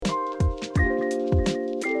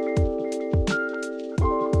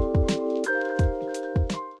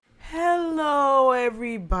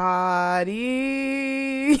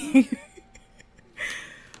everybody.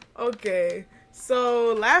 Okay,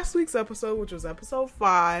 so last week's episode, which was episode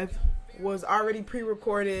 5, was already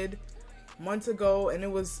pre-recorded months ago, and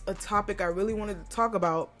it was a topic I really wanted to talk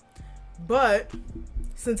about. But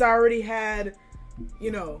since I already had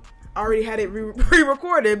it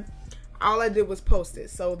pre-recorded, all I did was post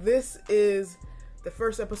it. So this is the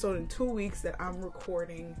first episode in 2 weeks that I'm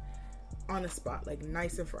recording on the spot, like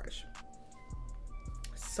nice and fresh.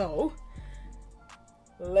 So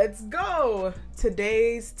let's go.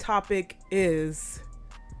 Today's topic is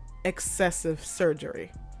excessive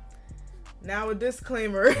surgery. Now, a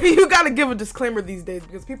disclaimer. You gotta give a disclaimer these days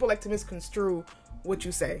because people like to misconstrue what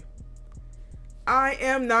you say. I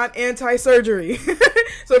am not anti-surgery.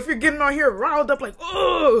 So if you're getting on here riled up like,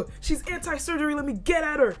 oh, she's anti-surgery, let me get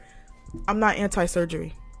at her. I'm not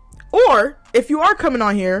anti-surgery. Or if you are coming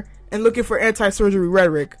on here and looking for anti-surgery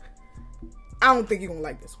rhetoric, I don't think you're gonna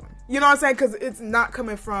like this one. You know what I'm saying? Because it's not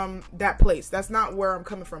coming from that place. That's not where I'm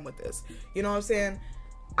coming from with this. You know what I'm saying?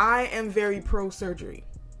 I am very pro-surgery.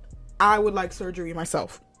 I would like surgery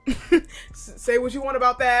myself. Say what you want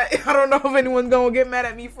about that. I don't know if anyone's gonna get mad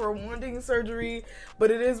at me for wanting surgery, but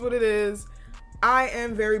it is what it is. I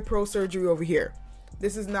am very pro-surgery over here.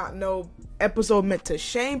 This is not no episode meant to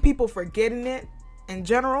shame people for getting it. In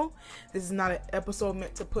general, this is not an episode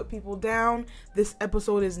meant to put people down. This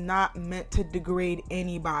episode is not meant to degrade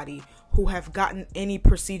anybody who have gotten any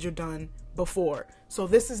procedure done before. So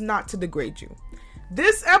this is not to degrade you.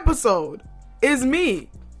 This episode is me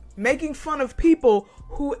making fun of people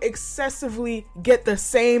who excessively get the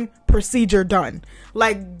same procedure done.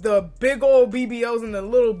 Like the big old BBLs and the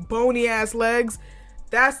little bony ass legs.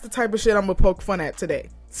 That's the type of shit I'm gonna poke fun at today.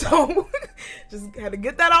 So, just had to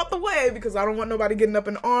get that out the way because I don't want nobody getting up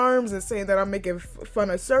in arms and saying that I'm making fun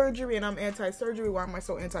of surgery and I'm anti-surgery. Why am I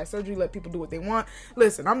so anti-surgery? Let people do what they want.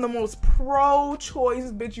 Listen, I'm the most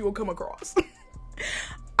pro-choice bitch you will come across.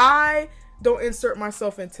 I don't insert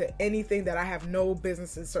myself into anything that I have no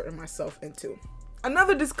business inserting myself into.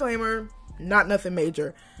 Another disclaimer, not nothing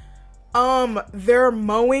major. They're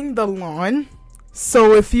mowing the lawn.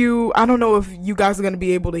 So I don't know if you guys are going to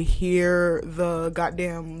be able to hear the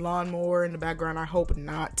goddamn lawnmower in the background. I hope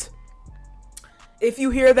not. If you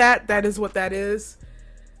hear that, that is what that is.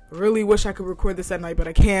 Really wish I could record this at night, but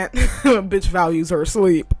I can't. Bitch values her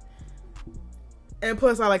sleep. And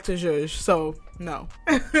plus I like to zhuzh, so no.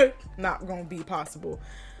 Not going to be possible.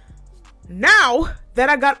 Now that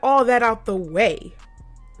I got all that out the way,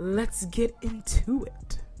 let's get into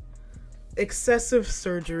it. Excessive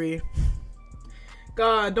surgery.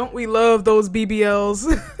 God, don't we love those BBLs?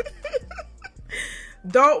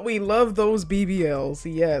 Don't we love those BBLs?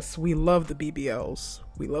 Yes, we love the BBLs.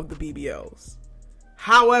 We love the BBLs.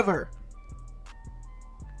 However,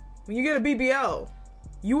 when you get a BBL,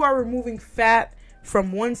 you are removing fat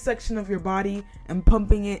from one section of your body and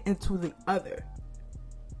pumping it into the other.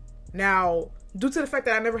 Now, due to the fact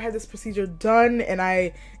that I never had this procedure done and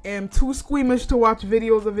I am too squeamish to watch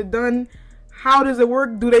videos of it done, how does it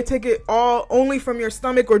work? Do they take it all only from your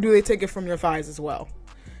stomach or do they take it from your thighs as well?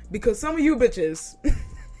 Because some of you bitches,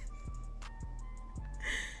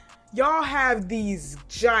 y'all have these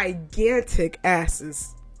gigantic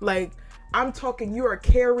asses. Like, I'm talking, you are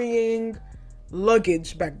carrying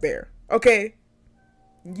luggage back there. Okay?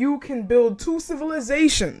 You can build 2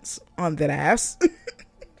 civilizations on that ass.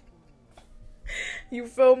 You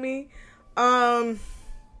feel me?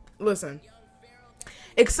 Listen.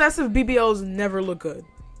 Excessive BBLs never look good.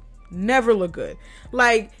 Never look good.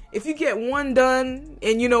 Like, if you get one done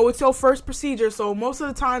and, it's your first procedure, so most of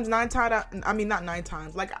the times, 7 times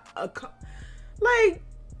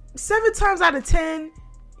out of 10,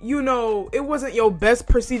 it wasn't your best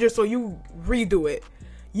procedure, so you redo it.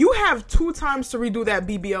 You have 2 times to redo that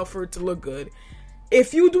BBL for it to look good.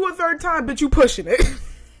 If you do a 3rd time, bitch, you pushing it.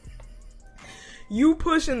 You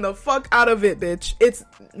pushing the fuck out of it, bitch. It's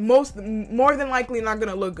more than likely not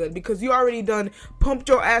gonna look good because you already done pumped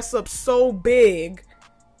your ass up so big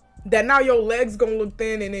that now your legs gonna look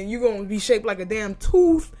thin and then you gonna be shaped like a damn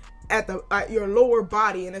tooth at your lower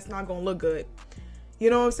body and it's not gonna look good. You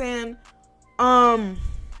know what I'm saying?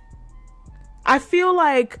 I feel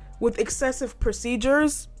like with excessive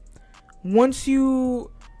procedures, once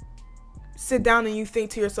you sit down and you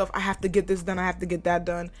think to yourself, I have to get this done, I have to get that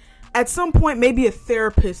done, at some point, maybe a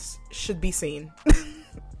therapist should be seen.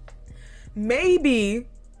 Maybe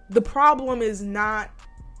the problem is not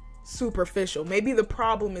superficial. Maybe the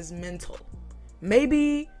problem is mental.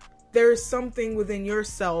 Maybe there's something within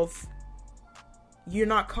yourself. You're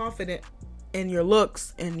not confident in your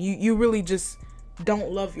looks and you really just don't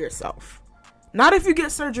love yourself. Not if you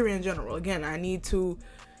get surgery in general. Again, I need to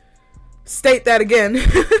state that again.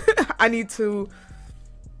 I need to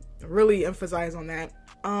really emphasize on that.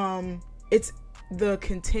 It's the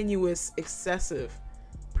continuous excessive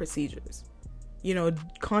procedures. You know,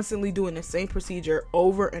 constantly doing the same procedure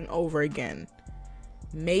over and over again.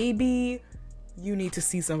 Maybe you need to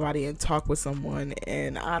see somebody and talk with someone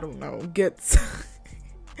and, I don't know, get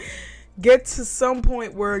to some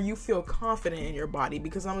point where you feel confident in your body.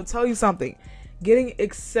 Because I'm going to tell you something. Getting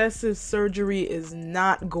excessive surgery is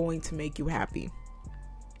not going to make you happy.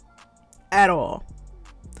 At all.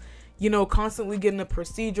 You know, constantly getting a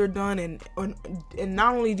procedure done, and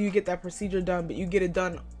not only do you get that procedure done, but you get it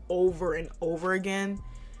done over and over again,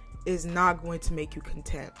 is not going to make you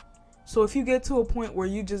content. So if you get to a point where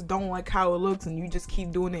you just don't like how it looks and you just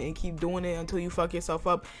keep doing it and keep doing it until you fuck yourself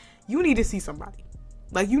up, you need to see somebody.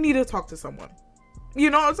 Like, you need to talk to someone. You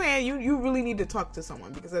know what I'm saying? You really need to talk to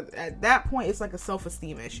someone, because at that point, it's like a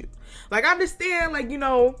self-esteem issue. Like, I understand, like, you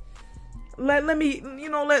know,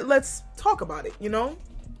 let's talk about it, you know?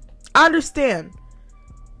 I understand.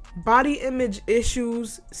 Body image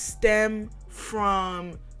issues stem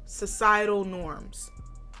from societal norms.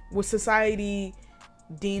 What society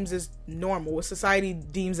deems as normal, what society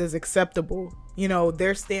deems as acceptable, you know,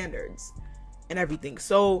 their standards and everything.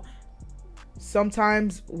 So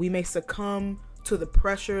sometimes we may succumb to the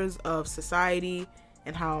pressures of society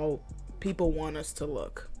and how people want us to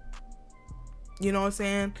look. You know what I'm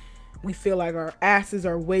saying? We feel like our asses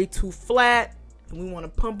are way too flat and we want to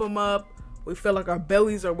pump them up. We feel like our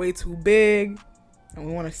bellies are way too big and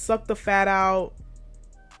we want to suck the fat out.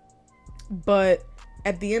 But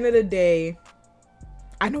at the end of the day,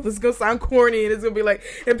 I know this is going to sound corny and it's going to be like,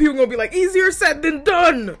 and people going to be like, easier said than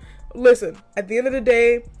done. Listen, at the end of the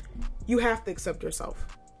day, you have to accept yourself.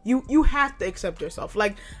 You have to accept yourself.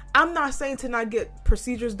 Like, I'm not saying to not get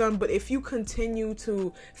procedures done, but if you continue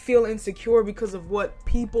to feel insecure because of what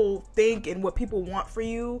people think and what people want for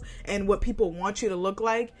you and what people want you to look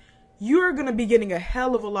like, you're going to be getting a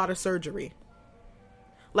hell of a lot of surgery.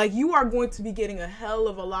 Like, you are going to be getting a hell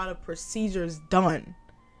of a lot of procedures done.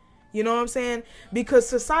 You know what I'm saying? Because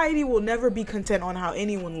society will never be content on how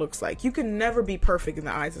anyone looks like. You can never be perfect in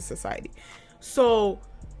the eyes of society. So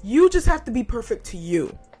you just have to be perfect to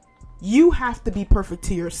you. You have to be perfect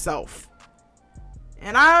to yourself.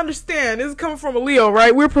 And I understand this is coming from a Leo,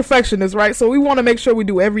 right? We're perfectionists, right? So we want to make sure we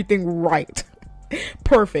do everything right.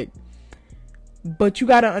 Perfect. But you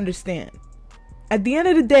got to understand, at the end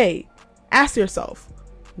of the day, ask yourself,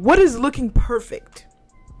 what is looking perfect?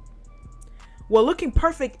 Well, looking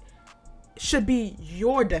perfect should be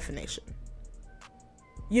your definition.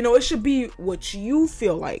 You know, it should be what you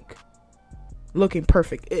feel like looking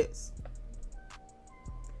perfect is.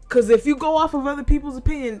 Because if you go off of other people's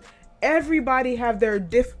opinions, everybody has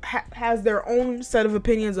their own set of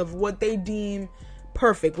opinions of what they deem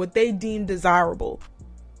perfect, what they deem desirable.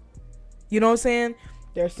 You know what I'm saying?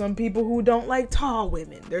 There's some people who don't like tall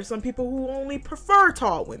women. There's some people who only prefer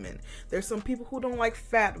tall women. There's some people who don't like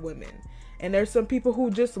fat women. And there's some people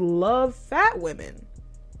who just love fat women.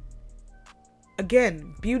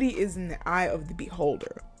 Again, beauty is in the eye of the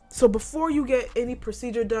beholder. So before you get any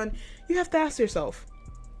procedure done, you have to ask yourself,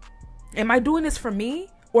 am I doing this for me?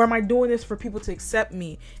 Or am I doing this for people to accept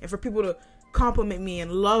me and for people to compliment me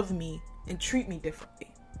and love me and treat me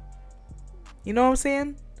differently? You know what I'm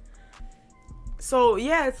saying? So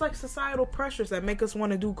yeah, it's like societal pressures that make us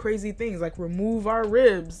want to do crazy things, like remove our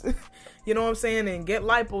ribs, you know what I'm saying? And get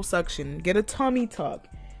liposuction, get a tummy tuck,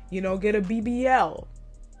 you know, get a BBL.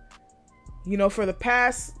 You know, for the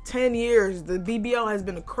past 10 years, the BBL has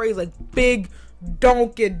been a craze, like big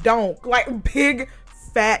donk, like big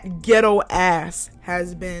fat ghetto ass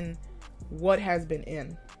has been what has been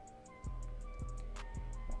in.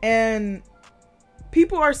 And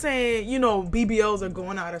people are saying, you know, BBLs are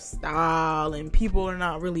going out of style and people are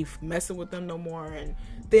not really messing with them no more and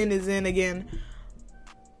thin is in again.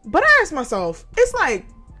 But I ask myself, it's like,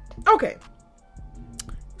 okay,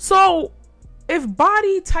 so if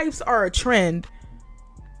body types are a trend,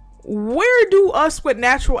 where do us with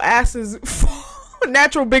natural asses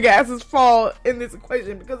natural big asses fall in this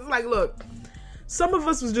equation? Because it's like, look, some of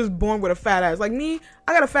us was just born with a fat ass. Like me,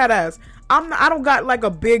 I got a fat ass. I don't got like a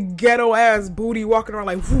big ghetto ass booty walking around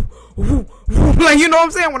like whoo, whoo, whoo. Like, you know what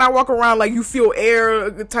I'm saying? When I walk around, like, you feel air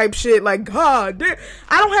type shit, like, God damn.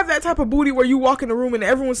 I don't have that type of booty where you walk in the room and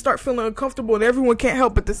everyone start feeling uncomfortable and everyone can't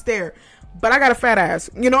help but to stare. But I got a fat ass.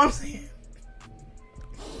 You know what I'm saying?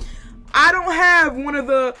 I don't have one of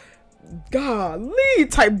the golly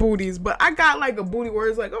type booties, but I got like a booty where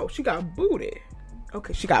it's like, oh, she got booty.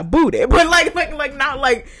 Okay, she got booty. But like not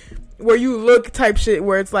like where you look type shit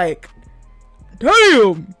where it's like,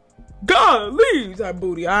 damn, golly, that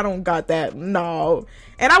booty. I don't got that. No.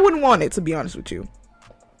 And I wouldn't want it, to be honest with you.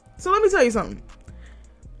 So let me tell you something.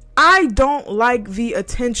 I don't like the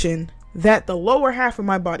attention that the lower half of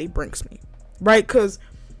my body brings me. Right? Because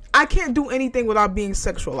I can't do anything without being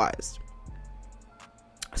sexualized.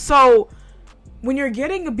 So when you're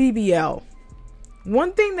getting a BBL,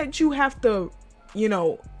 one thing that you have to,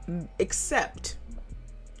 accept,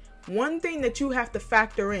 one thing that you have to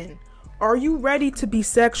factor in, are you ready to be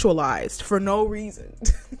sexualized for no reason?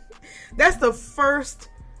 That's the first,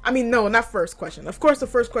 no, not first question. Of course, the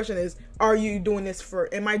first question is, am I doing this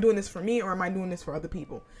for me, or am I doing this for other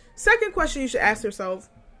people? Second question you should ask yourself,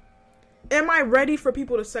 am I ready for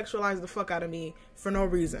people to sexualize the fuck out of me for no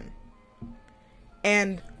reason?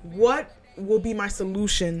 And what will be my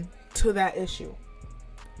solution to that issue?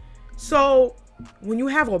 So, when you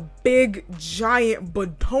have a big, giant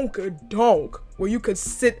badonka donk where you could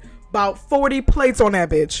sit about 40 plates on that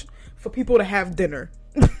bitch for people to have dinner,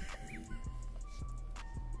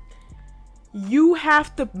 you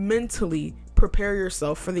have to mentally prepare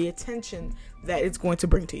yourself for the attention that it's going to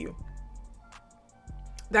bring to you.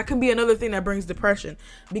 That can be another thing that brings depression,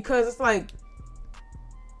 because it's like,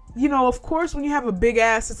 of course, when you have a big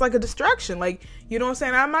ass, it's like a distraction. Like, you know what I'm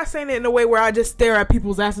saying? I'm not saying it in a way where I just stare at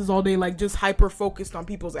people's asses all day, like just hyper focused on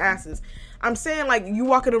people's asses. I'm saying, like, you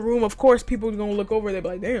walk in a room, of course, people are going to look over, they'll be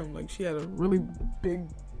like, damn, like, she had a really big,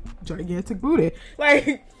 gigantic booty.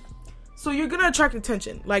 Like, so you're going to attract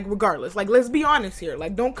attention, like, regardless. Like, let's be honest here.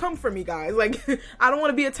 Like, don't come for me, guys. Like, I don't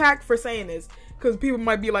want to be attacked for saying this, because people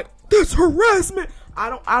might be like, that's harassment.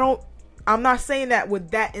 I'm not saying that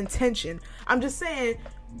with that intention. I'm just saying,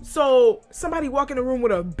 so somebody walk in a room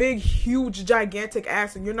with a big, huge, gigantic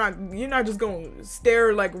ass, and you're not just gonna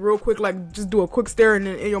stare, like, real quick, like, just do a quick stare, and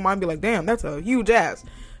then in your mind be like, damn, that's a huge ass.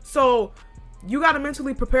 So you gotta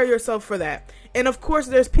mentally prepare yourself for that. And of course,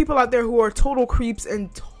 there's people out there who are total creeps and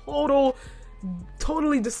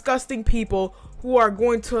totally disgusting people who are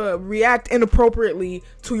going to react inappropriately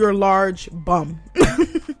to your large bum.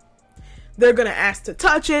 They're gonna ask to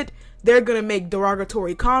touch it. They're gonna make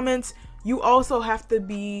derogatory comments. You also have to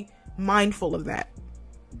be mindful of that.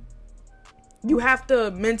 You have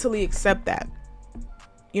to mentally accept that.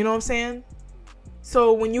 You know what I'm saying?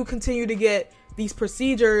 So when you continue to get these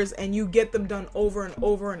procedures and you get them done over and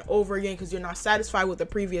over and over again because you're not satisfied with the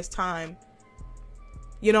previous time,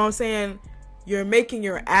 you know what I'm saying? You're making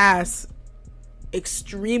your ass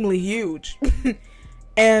extremely huge.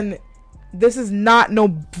 And this is not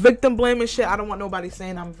no victim blaming shit. I don't want nobody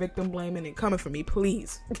saying I'm victim blaming and coming for me,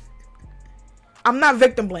 please. I'm not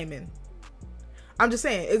victim blaming. I'm just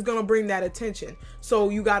saying it's gonna bring that attention. So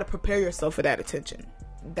you gotta prepare yourself for that attention.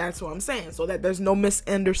 That's what I'm saying. So that there's no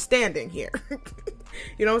misunderstanding here.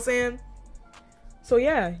 You know what I'm saying? So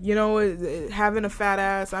yeah, having a fat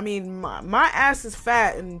ass. I mean, my ass is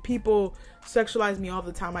fat and people sexualize me all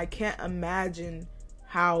the time. I can't imagine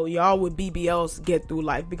how y'all with BBLs get through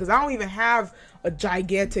life, because I don't even have a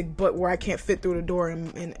gigantic butt where I can't fit through the door,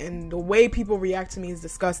 and the way people react to me is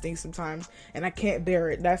disgusting sometimes, and I can't bear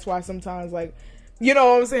it. That's why sometimes, like, you know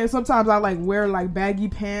what I'm saying, sometimes I like wear like baggy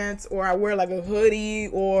pants, or I wear like a hoodie,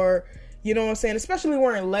 or you know what I'm saying, especially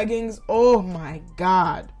wearing leggings. Oh my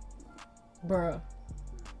god, bruh,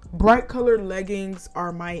 bright colored leggings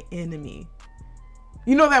are my enemy.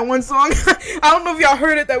 You know that one song? I don't know if y'all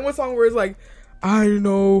heard it, that one song where it's like, I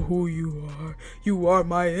know who you are. You are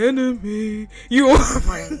my enemy. You are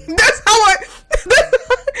my... That's how I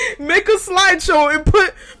make a slideshow and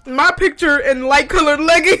put my picture in light colored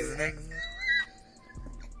leggings.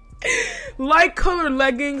 Light colored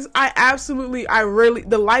leggings.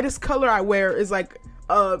 The lightest color I wear is like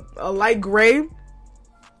a light gray.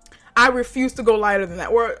 I refuse to go lighter than that.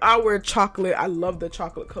 Or I wear chocolate. I love the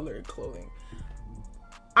chocolate colored clothing.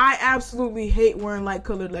 I absolutely hate wearing light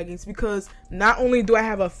colored leggings, because not only do I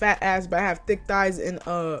have a fat ass, but I have thick thighs and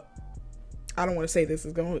I don't want to say this,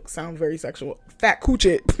 it's going to sound very sexual, fat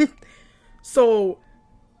coochie. So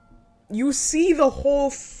you see the whole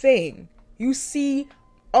thing. You see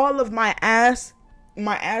all of my ass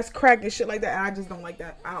crack and shit like that, and I just don't like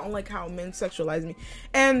that. I don't like how men sexualize me.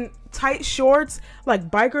 And tight shorts, like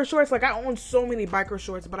biker shorts, like I own so many biker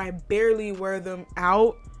shorts, but I barely wear them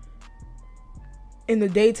out in the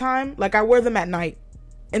daytime. Like I wear them at night,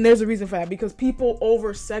 and there's a reason for that, because people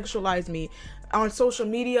over sexualize me on social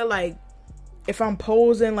media. Like if I'm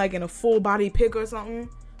posing like in a full body pic or something,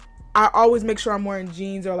 I always make sure I'm wearing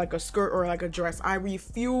jeans or like a skirt or like a dress. I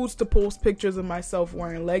refuse to post pictures of myself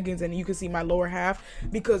wearing leggings and you can see my lower half,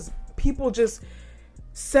 because people just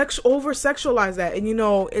over sexualize that.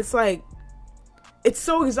 And it's like, it's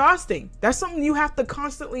so exhausting. That's something you have to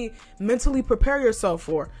constantly mentally prepare yourself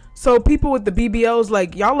for. So people with the BBLs,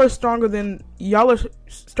 like, y'all are stronger than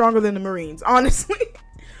the Marines, honestly.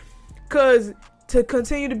 Because to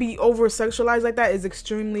continue to be over sexualized like that is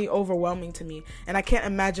extremely overwhelming to me, and I can't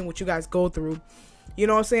imagine what you guys go through. You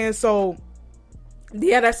know what I'm saying? So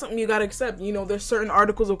yeah, that's something you gotta accept. You know, there's certain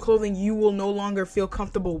articles of clothing you will no longer feel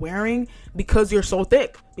comfortable wearing because you're so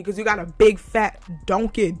thick, because you got a big fat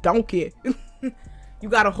donkey. You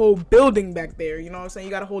got a whole building back there, you know what I'm saying?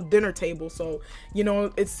 You got a whole dinner table. So, you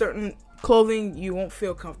know, it's certain clothing you won't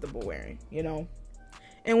feel comfortable wearing, you know?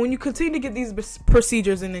 And when you continue to get these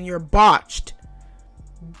procedures and then you're botched,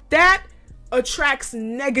 that attracts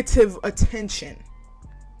negative attention.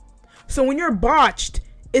 So when you're botched,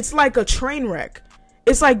 it's like a train wreck.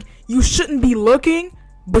 It's like you shouldn't be looking,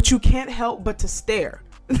 but you can't help but to stare.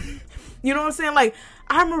 You know what I'm saying? Like,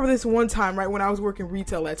 I remember this one time, right, when I was working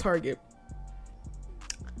retail at Target.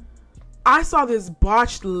 I saw this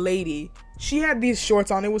botched lady. She had these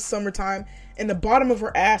shorts on. It was summertime. And the bottom of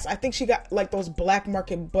her ass, I think she got like those black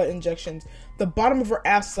market butt injections. The bottom of her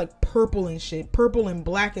ass is like purple and shit. Purple and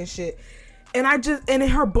black and shit. And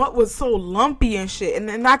her butt was so lumpy and shit.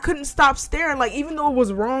 And I couldn't stop staring. Like, even though it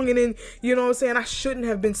was wrong and then, you know what I'm saying, I shouldn't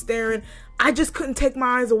have been staring. I just couldn't take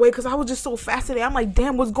my eyes away because I was just so fascinated. I'm like,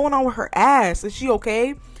 damn, what's going on with her ass? Is she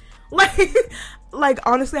okay? Like,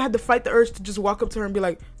 honestly, I had to fight the urge to just walk up to her and be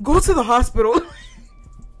like, go to the hospital.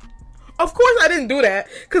 Of course I didn't do that,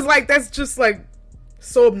 because, like, that's just, like,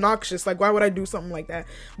 so obnoxious. Like, why would I do something like that?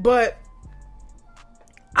 But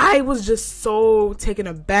I was just so taken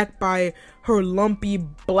aback by her lumpy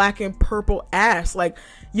black and purple ass. Like,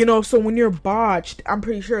 you know, so when you're botched, I'm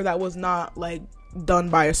pretty sure that was not, like, done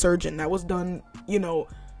by a surgeon. That was done, you know,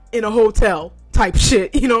 in a hotel type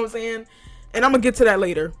shit. You know what I'm saying? And I'm gonna get to that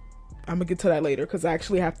later. Because I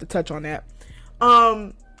actually have to touch on that.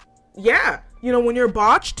 Yeah, you know, when you're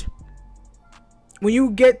botched, when you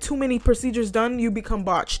get too many procedures done, you become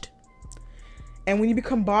botched. And when you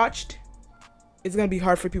become botched, it's going to be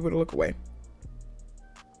hard for people to look away.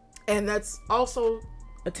 And that's also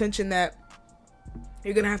attention that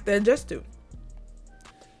you're going to have to adjust to.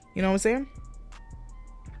 You know what I'm saying?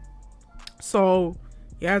 So,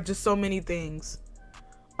 yeah, just so many things.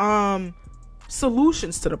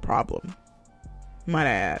 Solutions to the problem, might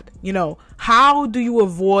I add. You know, how do you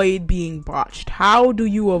avoid being botched? How do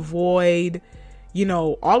you avoid, you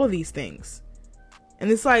know, all of these things? And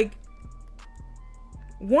it's like,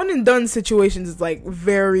 one and done situations is like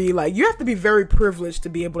very, like, you have to be very privileged to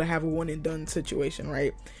be able to have a one and done situation,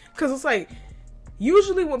 right? Because it's like,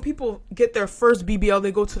 usually when people get their first BBL,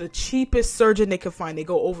 they go to the cheapest surgeon they can find. They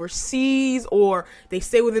go overseas, or they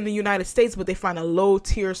stay within the United States, but they find a low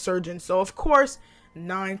tier surgeon. So of course,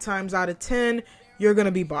 9 times out of 10, you're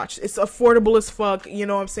gonna be botched. It's affordable as fuck, you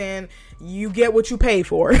know what I'm saying? You get what you pay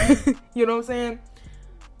for. You know what I'm saying?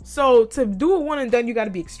 So to do a one and done, you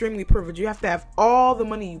gotta be extremely privileged. You have to have all the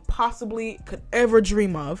money you possibly could ever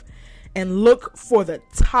dream of, and look for the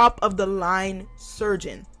top of the line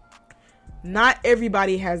surgeon. Not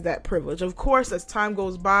everybody has that privilege. Of course, as time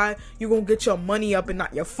goes by, you're going to get your money up and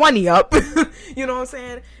not your funny up. You know what I'm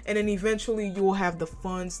saying? And then eventually you will have the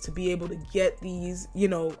funds to be able to get these, you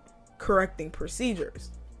know, correcting procedures.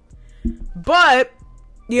 But,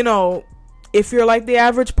 you know, if you're like the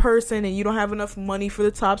average person and you don't have enough money for the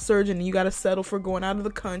top surgeon and you got to settle for going out of the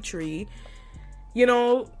country, you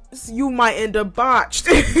know, you might end up botched.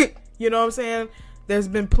 You know what I'm saying? There's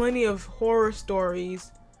been plenty of horror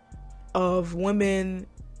stories of women,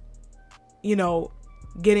 you know,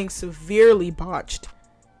 getting severely botched.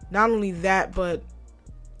 Not only that, but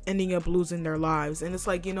ending up losing their lives. And it's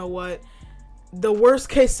like, you know what? The worst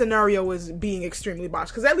case scenario is being extremely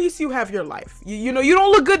botched, because at least you have your life. You know, you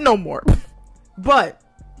don't look good no more. But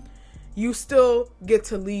you still get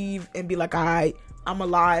to leave and be like, alright, I'm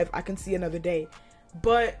alive. I can see another day.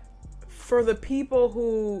 But for the people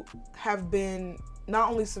who have been not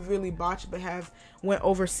only severely botched, but have went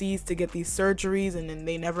overseas to get these surgeries and then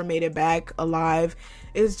they never made it back alive,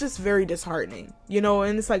 it's just very disheartening, you know.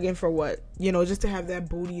 And it's like, and for what? You know, just to have that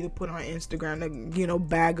booty to put on Instagram, to, you know,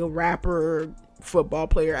 bag a rapper, football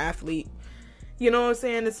player, athlete, you know what I'm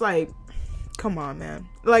saying? It's like, come on, man.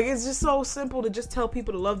 Like, it's just so simple to just tell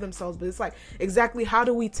people to love themselves, but it's like, exactly how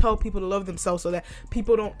do we tell people to love themselves so that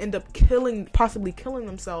people don't end up possibly killing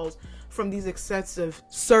themselves from these excessive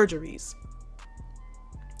surgeries?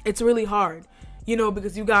 It's really hard, you know,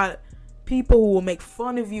 because you got people who will make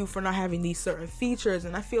fun of you for not having these certain features.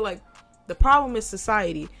 And I feel like the problem is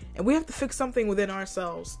society, and we have to fix something within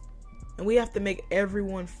ourselves, and we have to make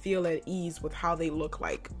everyone feel at ease with how they look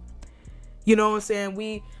like. You know what I'm saying?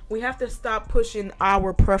 We have to stop pushing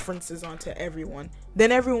our preferences onto everyone.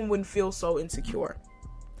 Then everyone wouldn't feel so insecure.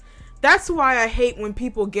 That's why I hate when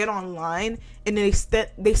people get online and they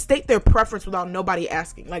state their preference without nobody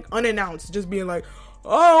asking. Like, unannounced. Just being like,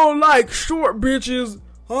 I don't like short bitches.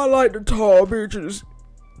 I like the tall bitches.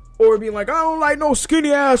 Or being like, I don't like no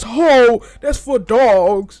skinny ass hoe. That's for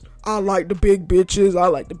dogs. I like the big bitches. I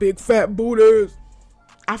like the big fat booties.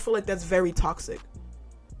 I feel like that's very toxic.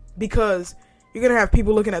 Because you're going to have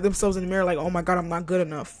people looking at themselves in the mirror like, oh my God, I'm not good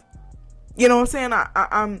enough. You know what I'm saying?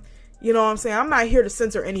 I'm, you know what I'm saying? I'm not here to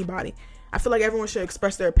censor anybody. I feel like everyone should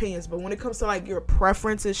express their opinions. But when it comes to like your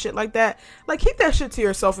preferences, shit like that, like keep that shit to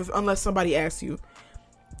yourself unless somebody asks you.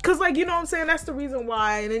 Because like, you know what I'm saying? That's the reason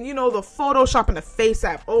why. And then, you know, the Photoshop and the Face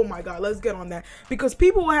app. Oh my God, let's get on that. Because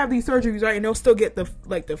people will have these surgeries, right? And they'll still get the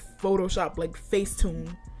Photoshop, like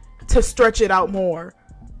Facetune to stretch it out more.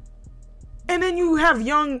 And then you have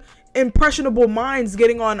young, impressionable minds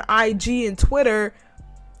getting on IG and Twitter.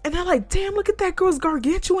 And they're like, damn, look at that girl's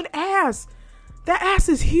gargantuan ass. That ass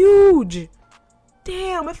is huge.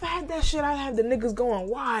 Damn, if I had that shit, I'd have the niggas going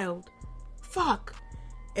wild. Fuck.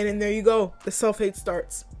 And then there you go. The self-hate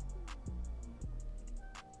starts.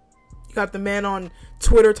 You got the man on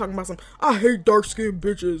Twitter talking about I hate dark-skinned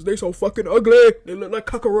bitches. They so fucking ugly. They look like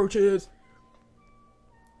cockroaches.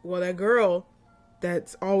 Well, that girl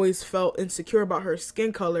that's always felt insecure about her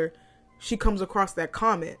skin color, she comes across that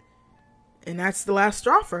comment. And that's the last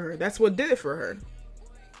straw for her. That's what did it for her.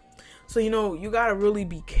 So, you know, you gotta really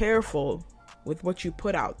be careful with what you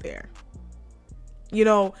put out there. You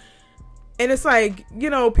know, and it's like, you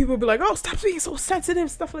know, people be like, oh, stop being so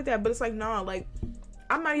sensitive, stuff like that. But it's like, nah, like,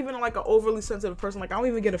 I'm not even like an overly sensitive person. Like, I don't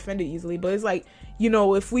even get offended easily. But it's like, you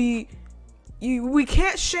know, if we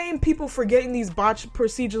can't shame people for getting these botched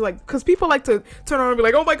procedures, like, because people like to turn around and be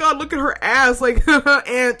like, oh my God, look at her ass, like,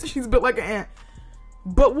 ant, she's built like an ant.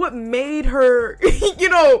 But what made her, you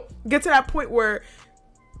know, get to that point where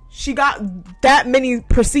she got that many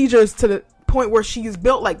procedures to the point where she's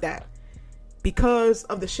built like that? Because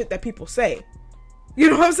of the shit that people say. You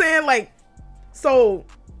know what I'm saying? Like, so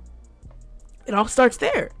it all starts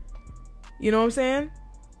there. You know what I'm saying?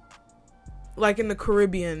 Like in the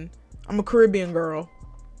Caribbean. I'm a Caribbean girl.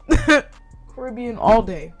 Caribbean all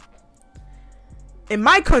day. In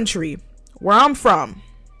my country, where I'm from,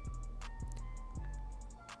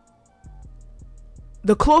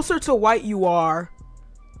 the closer to white you are,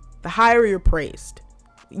 the higher you're praised.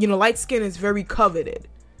 You know, light skin is very coveted.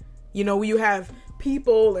 You know, you have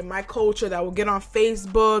people in my culture that will get on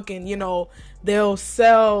Facebook and, you know, they'll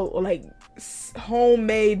sell like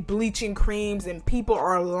homemade bleaching creams and people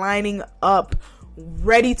are lining up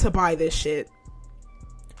ready to buy this shit.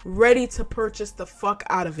 Ready to purchase the fuck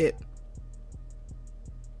out of it.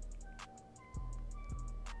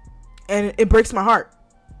 And it breaks my heart.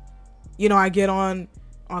 You know, I get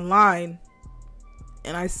online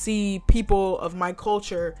and I see people of my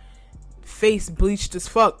culture face bleached as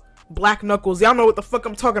fuck. Black knuckles. Y'all know what the fuck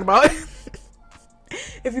I'm talking about.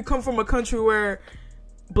 If you come from a country where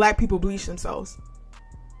black people bleach themselves.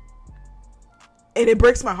 And it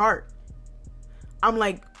breaks my heart. I'm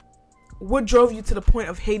like, what drove you to the point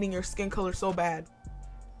of hating your skin color so bad?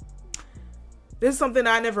 This is something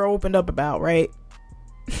I never opened up about, right?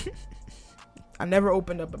 I never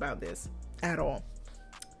opened up about this at all.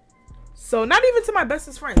 So not even to my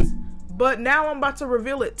bestest friends. But now I'm about to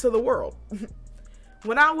reveal it to the world.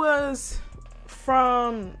 When I was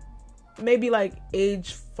from maybe like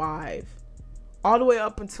age 5 all the way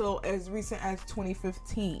up until as recent as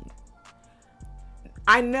 2015,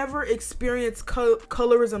 I never experienced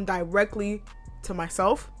colorism directly to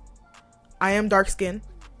myself. I am dark skinned.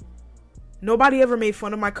 Nobody ever made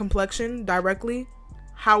fun of my complexion directly.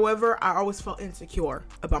 However, I always felt insecure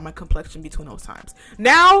about my complexion between those times.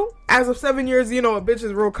 Now, as of 7 years, you know, a bitch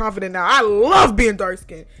is real confident now. I love being dark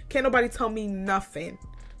skinned. Can't nobody tell me nothing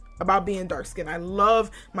about being dark skinned. I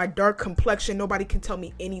love my dark complexion. Nobody can tell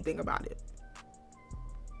me anything about it.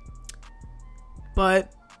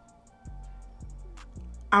 But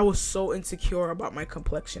I was so insecure about my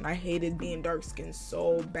complexion. I hated being dark skinned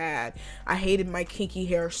so bad. I hated my kinky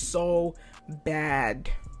hair so bad.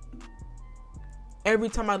 Every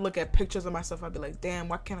time I look at pictures of myself, I'd be like, damn,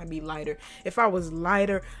 why can't I be lighter? If I was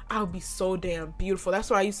lighter, I would be so damn beautiful. That's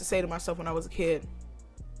what I used to say to myself when I was a kid.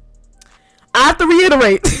 I have to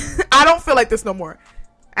reiterate, I don't feel like this no more.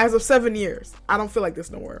 As of 7 years, I don't feel like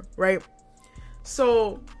this no more, right?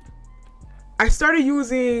 So I started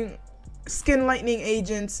using skin lightening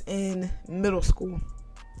agents in middle school.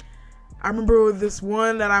 I remember this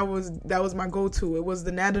one that was my go-to. It was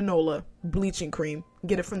the Nadanola bleaching cream.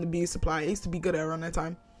 Get it from the beauty supply. It used to be good around that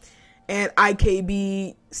time. and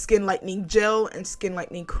IKB skin lightening gel and skin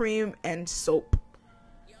lightening cream and soap.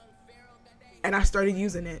 And I started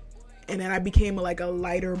using it. And then I became like a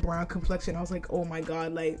lighter brown complexion. I was like, oh my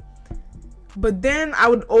God, like. But then I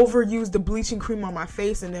would overuse the bleaching cream on my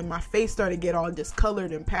face, and then my face started to get all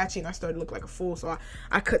discolored and patchy, and I started to look like a fool. So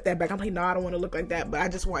I cut that back. I'm like, no, I don't want to look like that, but I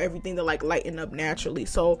just want everything to like lighten up naturally.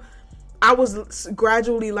 So I was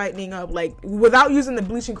gradually lightening up, like without using the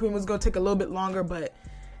bleaching cream. It was gonna take a little bit longer, but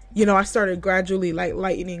you know, I started gradually like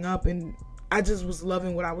lightening up, and I just was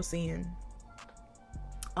loving what I was seeing.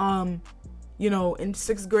 You know, in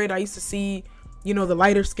 6th grade, I used to see, you know, the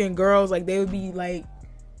lighter skinned girls, like they would be like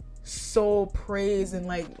so praised and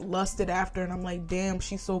like lusted after, and I'm like, damn,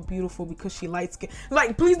 she's so beautiful because she light skinned.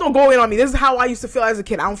 Like, please don't go in on me. This is how I used to feel as a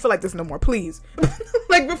kid. I don't feel like this no more, please.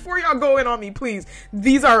 Like, before y'all go in on me, please.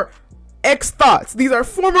 These are ex thoughts. These are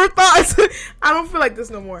former thoughts. I don't feel like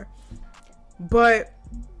this no more. But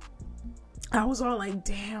I was all like,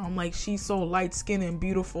 damn, like she's so light skinned and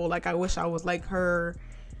beautiful. Like, I wish I was like her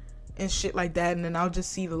and shit like that. And then I'll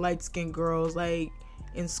just see the light skinned girls like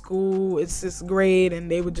in school. It's 6th grade, and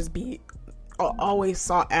they would just be always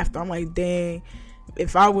sought after. I'm like, dang,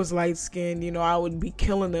 if I was light skinned, you know, I would be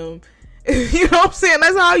killing them. You know what I'm saying?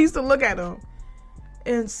 That's how I used to look at them.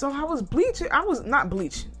 And so I was bleaching. I was not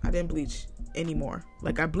bleach. I didn't bleach anymore.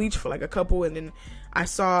 Like, I bleached for like a couple, and then I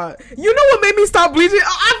saw, you know what made me stop bleaching?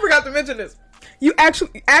 Oh, I forgot to mention this. You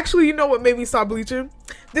actually, you know what made me stop bleaching?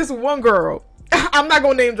 This one girl. I'm not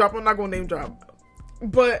gonna name drop.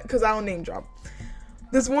 But because I don't name drop.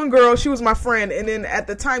 This one girl, she was my friend, and then at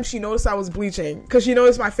the time she noticed I was bleaching because she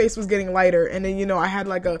noticed my face was getting lighter, and then, you know, I had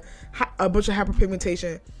like a bunch of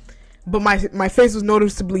hyperpigmentation, but my face was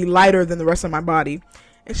noticeably lighter than the rest of my body.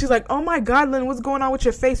 And she's like, oh my God, Lynn, what's going on with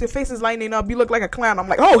your face? Your face is lightening up. You look like a clown. I'm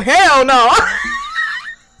like, oh hell no.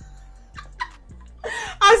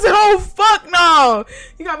 I said, oh fuck no.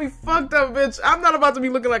 You got me fucked up, bitch. I'm not about to be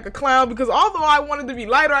looking like a clown, because although I wanted to be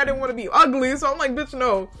lighter, I didn't want to be ugly. So I'm like, bitch,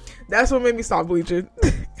 no. That's what made me stop bleaching.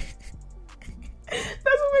 That's what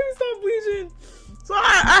made me stop bleaching. So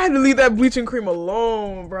I had to leave that bleaching cream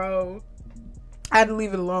alone, bro. I had to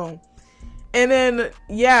leave it alone. And then,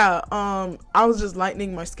 yeah, I was just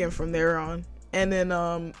lightening my skin from there on. And then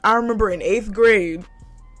I remember in 8th grade,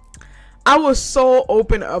 I was so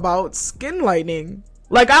open about skin lightening.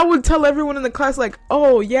 Like, I would tell everyone in the class, like,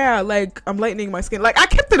 oh yeah, like, I'm lightening my skin. Like, I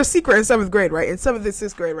kept it a secret in 7th grade, right? In 7th and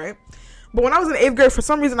 6th grade, right? But when I was in 8th grade, for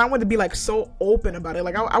some reason, I wanted to be like so open about it.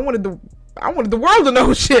 Like, I wanted the world to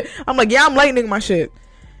know shit. I'm like, yeah, I'm lightening my shit.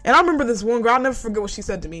 And I remember this one girl, I'll never forget what she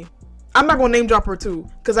said to me. I'm not gonna name drop her too,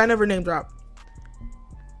 because I never name drop.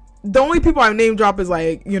 The only people I name drop is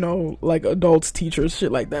like, you know, like adults, teachers,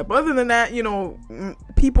 shit like that. But other than that, you know,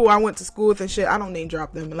 people I went to school with and shit, I don't name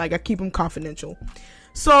drop them. Like, I keep them confidential.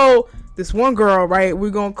 So this one girl, right,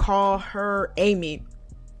 we're gonna call her Amy.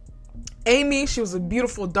 Amy, she was a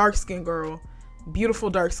beautiful dark skinned girl.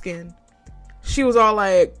 Beautiful dark skin. She was all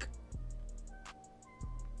like,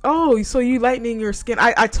 oh, so you lightening your skin.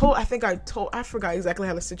 I forgot exactly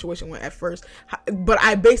how the situation went at first, but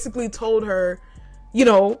I basically told her, you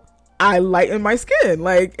know, I lighten my skin,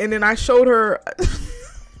 like, and then I showed her.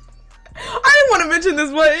 I didn't want to mention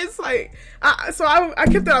this, but it's like, I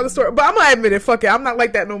kept it out of the story, but I'm gonna admit it, fuck it, I'm not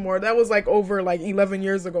like that no more. That was like over like 11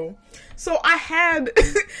 years ago. So I had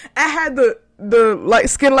the like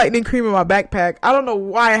skin lightening cream in my backpack. I don't know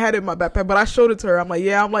why I had it in my backpack, but I showed it to her. I'm like,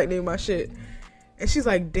 yeah, I'm lightening my shit. And she's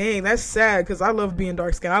like, dang, that's sad, because I love being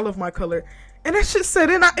dark skinned. I love my color. And that shit set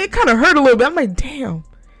in. It kind of hurt a little bit. I'm like, damn.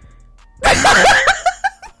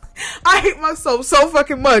 I hate myself so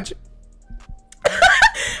fucking much.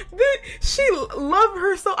 She loved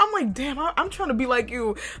her so. I'm like, damn, I'm trying to be like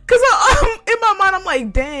you. Because in my mind, I'm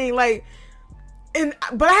like, dang, like.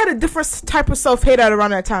 But I had a different type of self-hate at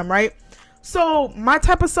around that time, right? So my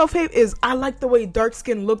type of self-hate is I like the way dark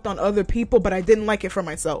skin looked on other people, but I didn't like it for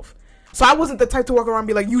myself. So I wasn't the type to walk around and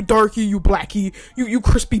be like, you darky, you blacky, you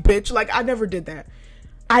crispy bitch. Like, I never did that.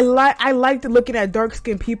 I liked looking at dark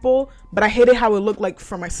skinned people, but I hated how it looked like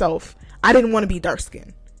for myself. I didn't want to be dark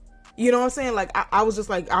skinned. You know what I'm saying? Like, I was just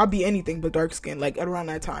like, I'll be anything but dark skinned, like, at around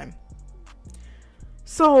that time.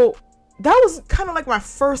 So that was kind of like my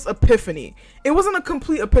first epiphany. It wasn't a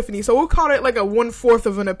complete epiphany, so we'll call it like a 1/4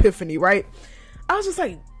 of an epiphany, right? I was just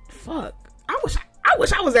like, fuck, I wish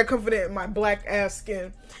I was that confident in my black ass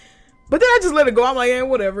skin. But then I just let it go. I'm like, eh,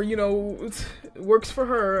 whatever, you know, it works for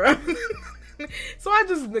her. So I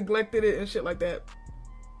just neglected it and shit like that.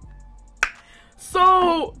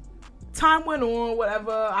 So time went on,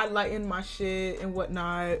 whatever. I lightened my shit and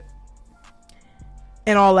whatnot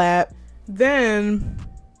and all that. Then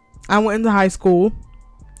I went into high school,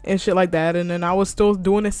 and shit like that. And then I was still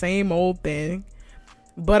doing the same old thing.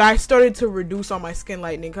 But I started to reduce on my skin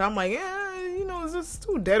lightening because I'm like, yeah, you know, it's just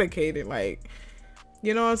too dedicated. Like,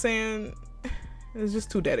 you know what I'm saying? It's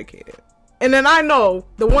just too dedicated. And then I know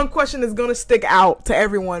the one question is going to stick out to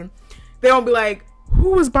everyone. They'll be like,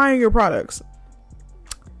 who is buying your products?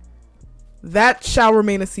 That shall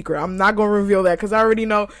remain a secret. I'm not going to reveal that because I already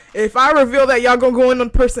know if I reveal that, y'all going to go in on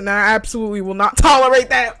person, and I absolutely will not tolerate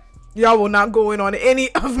that. Y'all will not go in on any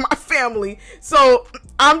of my family. So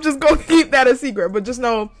I'm just going to keep that a secret. But just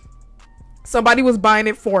know somebody was buying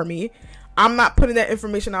it for me. I'm not putting that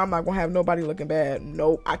information out. I'm not going to have nobody looking bad.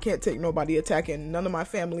 Nope. I can't take nobody attacking none of my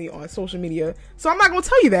family on social media. So I'm not going to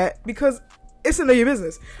tell you that because it's none of your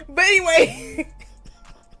business. But anyway.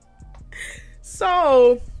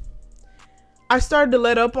 So I started to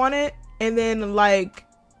let up on it. And then, like,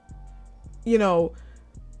 you know,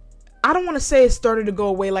 I don't want to say it started to go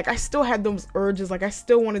away. Like, I still had those urges. Like, I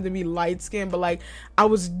still wanted to be light skinned, but like, I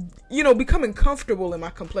was, you know, becoming comfortable in my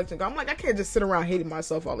complexion. I'm like, I can't just sit around hating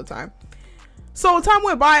myself all the time. So time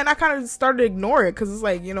went by and I kind of started to ignore it because it's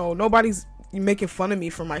like, you know, nobody's making fun of me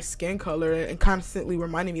for my skin color and constantly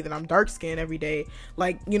reminding me that I'm dark skinned every day.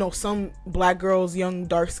 Like, you know, some black girls, young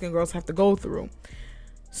dark skinned girls have to go through.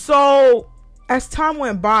 So as time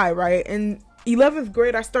went by, right, in 11th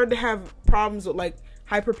grade, I started to have problems with like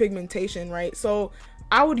hyperpigmentation, right? So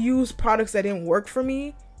I would use products that didn't work for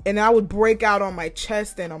me and I would break out on my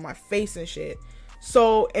chest and on my face and shit.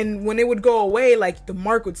 So, and when it would go away, like the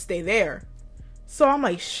mark would stay there. So I'm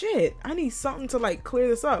like, shit, I need something to like clear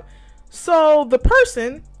this up. So the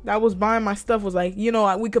person that was buying my stuff was like, you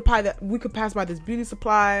know, we could pass by this beauty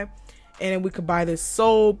supply and then we could buy this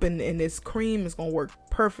soap and this cream is gonna work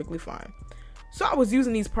perfectly fine. So I was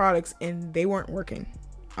using these products and they weren't working.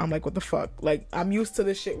 I'm like, what the fuck? Like, I'm used to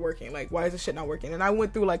this shit working. Like, why is this shit not working? And I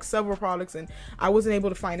went through like several products and I wasn't able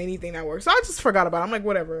to find anything that worked. So I just forgot about it. I'm like,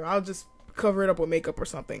 whatever, I'll just cover it up with makeup or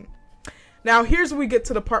something. Now, here's where we get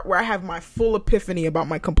to the part where I have my full epiphany about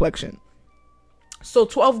my complexion. So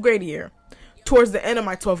 12th grade year, towards the end of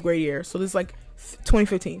my 12th grade year, so this is like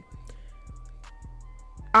 2015,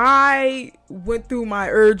 I went through my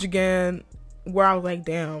urge again where I was like,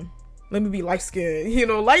 damn, let me be light skinned. You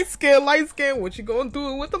know, light skin, what you gonna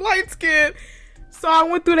do with the light skin? So I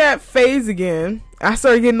went through that phase again. I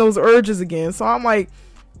started getting those urges again. So I'm like,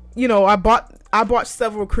 you know, I bought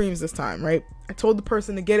several creams this time, right? I told the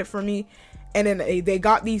person to get it for me. And then they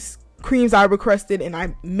got these creams I requested and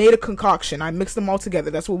I made a concoction. I mixed them all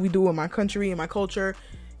together. That's what we do in my country, in my culture.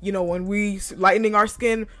 You know, when we lightening our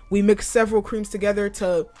skin, we mix several creams together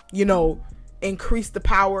to, you know, increase the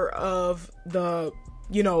power of the,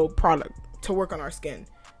 you know, product to work on our skin.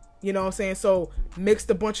 You know what I'm saying? So mixed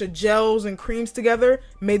a bunch of gels and creams together,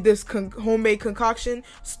 made this homemade concoction,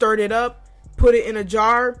 stirred it up, put it in a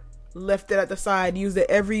jar, left it at the side, used it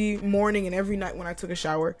every morning and every night when I took a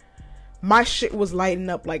shower. My shit was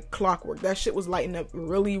lighting up like clockwork. That shit was lighting up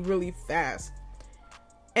really, really fast.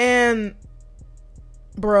 And,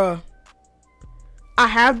 bruh, I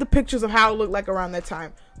have the pictures of how it looked like around that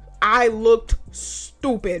time. I looked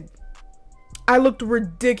stupid. I looked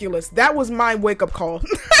ridiculous. That was my wake-up call.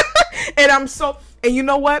 And you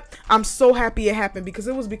know what? I'm so happy it happened because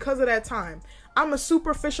it was because of that time. I'm a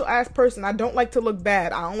superficial ass person. I don't like to look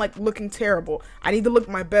bad. I don't like looking terrible. I need to look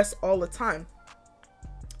my best all the time.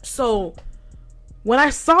 So when I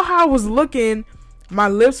saw how I was looking, my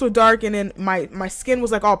lips were dark and then my skin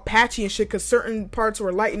was like all patchy and shit because certain parts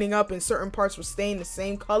were lightening up and certain parts were staying the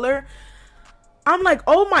same color. I'm like,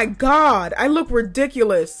 oh my God, I look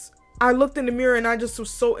ridiculous. I looked in the mirror and I just was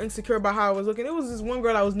so insecure about how I was looking. It was this one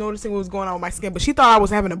girl I was noticing what was going on with my skin, but she thought I was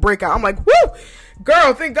having a breakout. I'm like, woo,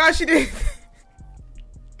 girl, thank God she did.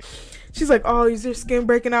 She's like, oh, is your skin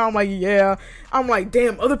breaking out? I'm like, yeah. I'm like,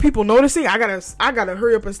 damn, other people noticing? I gotta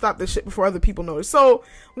hurry up and stop this shit before other people notice. So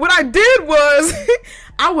what I did was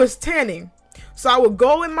I was tanning. So I would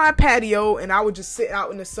go in my patio and I would just sit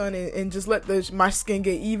out in the sun and just let my skin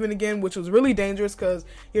get even again, which was really dangerous because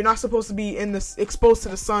you're not supposed to be exposed to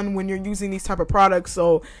the sun when you're using these type of products.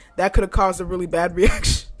 So that could have caused a really bad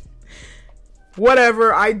reaction.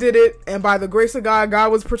 Whatever, I did it, and by the grace of God, God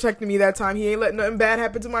was protecting me that time. He ain't letting nothing bad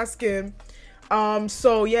happen to my skin.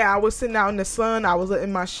 So yeah, I was sitting out in the sun. I was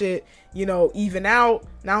letting my shit, you know, even out.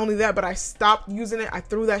 Not only that, but I stopped using it. I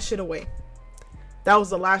threw that shit away. That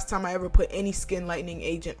was the last time I ever put any skin lightening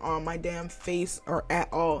agent on my damn face or at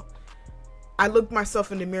all. I looked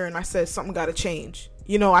myself in the mirror and I said, something gotta change.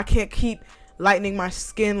 You know, I can't keep lightening my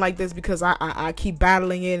skin like this because I keep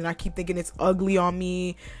battling it and I keep thinking it's ugly on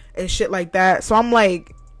me and shit like that. So I'm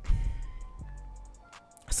like,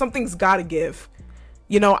 something's gotta give.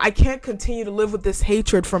 I can't continue to live with this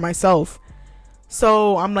hatred for myself.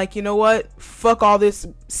 So I'm like, you know what? Fuck all this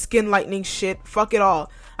skin lightening shit. Fuck it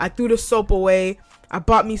all. I threw the soap away. I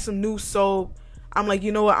bought me some new soap. I'm like,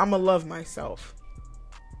 you know what? I'm gonna love myself.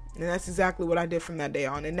 And that's exactly what I did from that day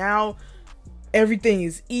on. And now everything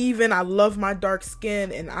is even. I love my dark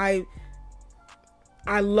skin, and I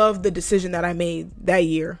love the decision that I made that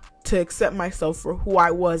year to accept myself for who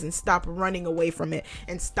I was and stop running away from it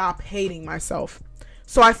and stop hating myself.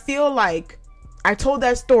 So I feel like I told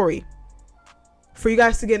that story for you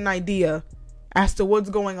guys to get an idea as to what's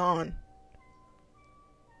going on.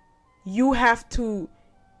 You have to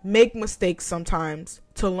make mistakes sometimes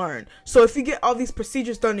to learn. So if you get all these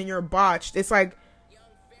procedures done and you're botched, it's like,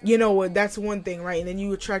 that's one thing, right? And then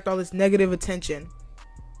you attract all this negative attention.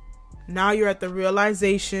 Now you're at the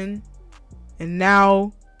realization, and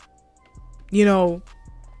now you're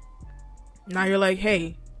like,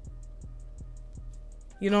 hey,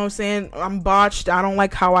 you know what I'm saying? I'm botched. I don't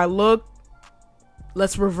like how I look.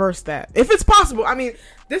 Let's reverse that. If it's possible. I mean,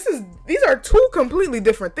 these are two completely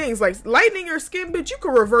different things. Like lightening your skin, bitch, you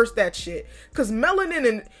can reverse that shit. Because melanin,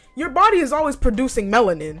 and your body is always producing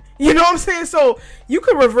melanin. You know what I'm saying? So you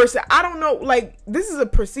can reverse it. I don't know. Like, this is a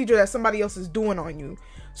procedure that somebody else is doing on you.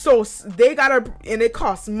 So they gotta, and it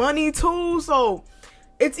costs money too. So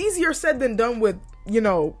it's easier said than done with,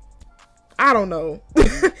 I don't know.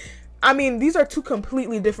 I mean, these are two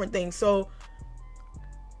completely different things. So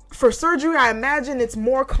for surgery, I imagine it's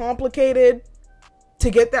more complicated to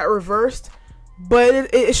get that reversed,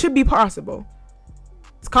 but it should be possible.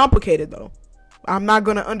 It's complicated though. I'm not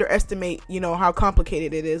going to underestimate, how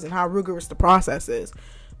complicated it is and how rigorous the process is.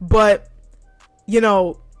 But,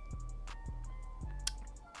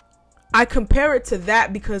 I compare it to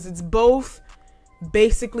that because it's both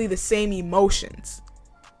basically the same emotions.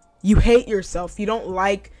 You hate yourself. You don't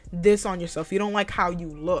like this on yourself. You don't like how you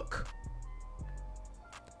look.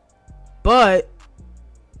 But,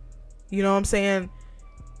 you know what I'm saying?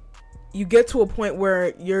 You get to a point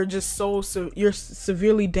where you're just you're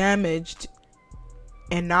severely damaged.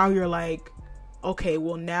 And now you're like, okay,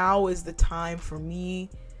 well, now is the time for me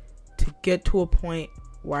to get to a point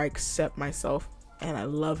where I accept myself and I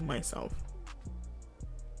love myself.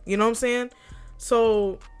 You know what I'm saying?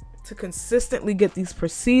 So to consistently get these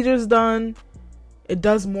procedures done, it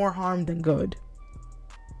does more harm than good.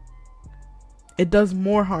 It does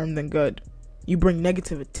more harm than good. You bring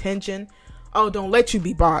negative attention. Oh, don't let you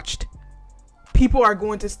be botched. People are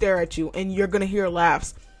going to stare at you and you're going to hear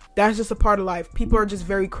laughs. That's just a part of life. People are just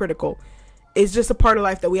very critical. It's just a part of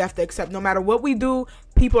life that we have to accept. No matter what we do,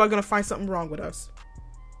 people are going to find something wrong with us.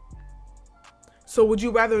 So would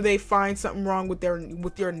you rather they find something wrong with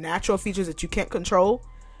your natural features that you can't control?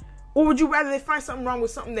 Or would you rather they find something wrong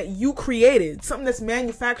with something that you created, something that's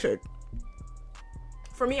manufactured?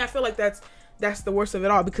 For me, I feel like that's the worst of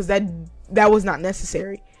it all, because that was not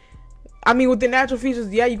necessary. I mean, with the natural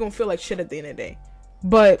features, yeah, you're going to feel like shit at the end of the day.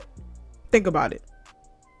 But think about it.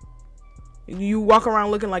 You walk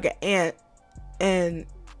around looking like an ant, and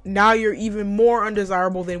now you're even more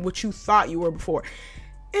undesirable than what you thought you were before.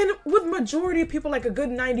 And with majority of people, like a good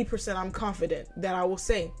 90%, I'm confident that I will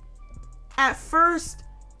say, at first,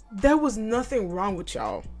 there was nothing wrong with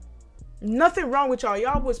y'all. Nothing wrong with y'all.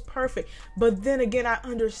 Y'all was perfect. But then again, I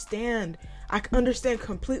understand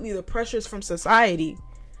completely the pressures from society.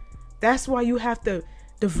 That's why you have to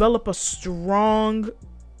develop a strong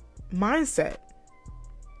mindset.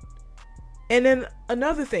 And then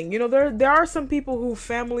another thing, there are some people who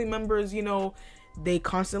family members, they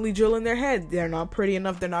constantly drill in their head. They're not pretty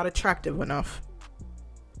enough. They're not attractive enough.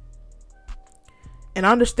 And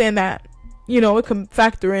I understand that, it can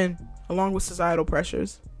factor in along with societal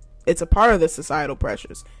pressures. It's a part of the societal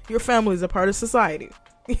pressures. Your family is a part of society.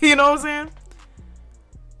 You know what I'm saying?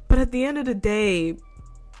 But at the end of the day,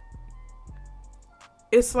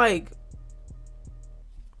 it's like,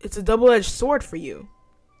 it's a double-edged sword for you.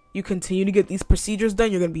 You continue to get these procedures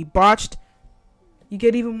done, you're going to be botched. You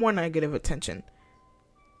get even more negative attention.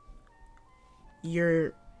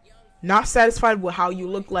 You're not satisfied with how you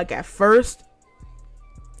look like at first.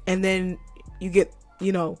 And then you get,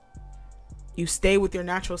 you stay with your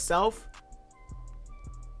natural self.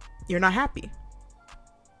 You're not happy.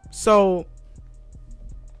 So,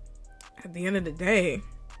 at the end of the day,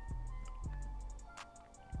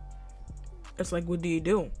 it's like, what do you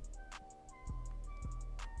do?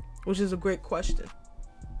 Which is a great question.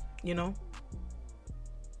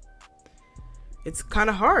 It's kind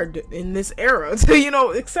of hard in this era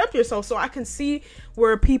to, accept yourself. So I can see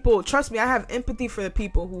where people, trust me, I have empathy for the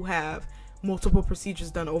people who have multiple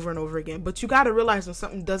procedures done over and over again. But you got to realize when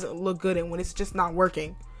something doesn't look good and when it's just not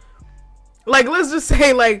working. Like, let's just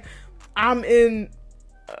say, like, I'm in,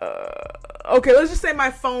 okay, let's just say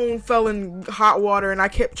my phone fell in hot water and I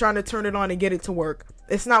kept trying to turn it on and get it to work.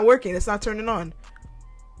 It's not working. It's not turning on.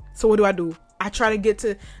 So what do? I try to get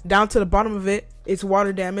down to the bottom of it. It's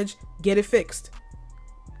water damage. Get it fixed.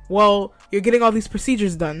 Well, you're getting all these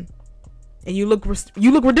procedures done and you look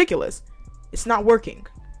ridiculous. It's not working.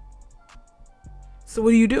 So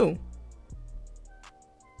what do?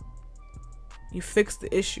 You fix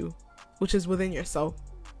the issue, which is within yourself.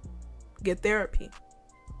 Get therapy.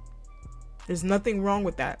 There's nothing wrong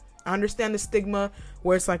with that. I understand the stigma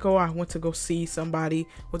where it's like, oh, I went to go see somebody,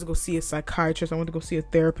 I went to go see a psychiatrist, I went to go see a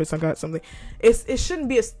therapist, I got something. It shouldn't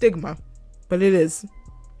be a stigma, but it is.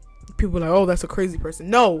 People are like, oh, that's a crazy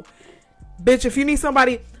person. No, bitch, if you need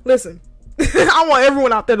somebody, listen. I want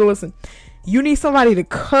everyone out there to listen. You need somebody to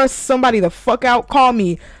cuss somebody the fuck out, call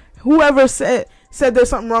me. Whoever said there's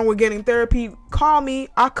something wrong with getting therapy, call me.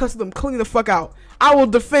 I'll cuss them clean the fuck out. I will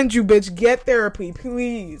defend you, bitch. Get therapy,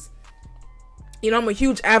 please. You know, I'm a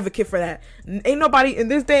huge advocate for that. Ain't nobody in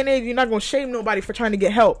this day and age, you're not gonna shame nobody for trying to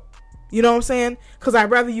get help. You know what I'm saying? Because I'd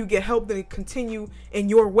rather you get help than continue in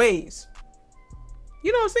your ways.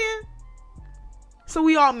 You know what I'm saying? So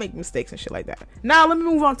we all make mistakes and shit like that. Now let me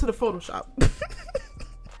move on to the Photoshop.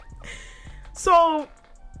 So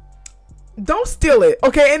don't steal it,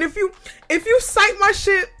 okay? And if you cite my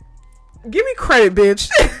shit, give me credit, bitch.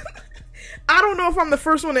 I don't know if I'm the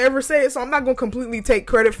first one to ever say it, so I'm not gonna completely take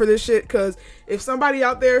credit for this shit, because if somebody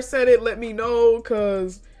out there said it, let me know,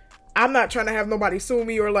 because I'm not trying to have nobody sue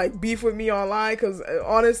me or like beef with me online, because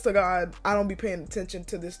honest to God, I don't be paying attention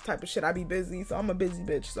to this type of shit. I be busy, so I'm a busy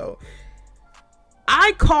bitch. So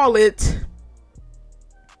I call it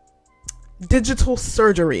digital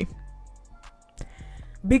surgery,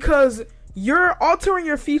 because you're altering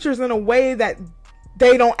your features in a way that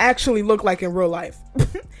they don't actually look like in real life.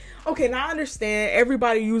 Okay, now I understand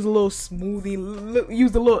everybody use a little smoothie,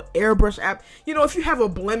 use a little airbrush app. You know, if you have a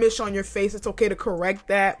blemish on your face, it's okay to correct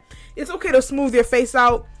that. It's okay to smooth your face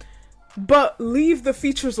out, but leave the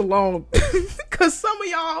features alone. Because some of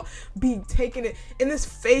y'all be taking it in this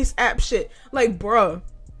face app shit. Like, bruh,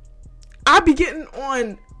 I be getting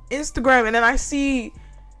on Instagram and then I see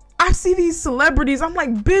these celebrities. I'm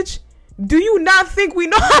like, bitch, do you not think we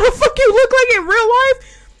know how to fucking look like in real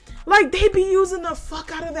life? Like, they be using the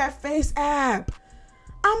fuck out of that face app.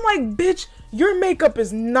 I'm like, bitch, your makeup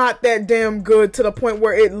is not that damn good to the point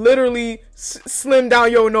where it literally slimmed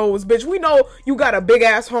down your nose, bitch. We know you got a big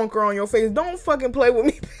ass honker on your face. Don't fucking play with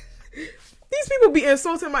me. These people be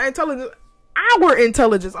insulting my intelligence, our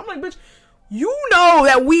intelligence. I'm like, bitch, you know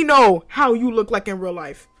that we know how you look like in real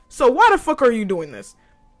life. So why the fuck are you doing this?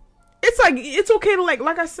 It's like, it's okay to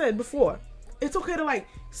like I said before, it's okay to like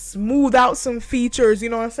smooth out some features, you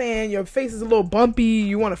know what I'm saying? Your face is a little bumpy,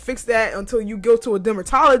 you want to fix that until you go to a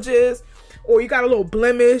dermatologist, or you got a little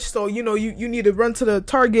blemish, so you know you need to run to the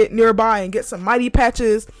Target nearby and get some mighty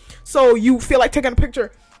patches, so you feel like taking a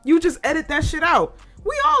picture. You just edit that shit out.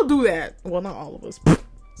 We all do that. Well, not all of us.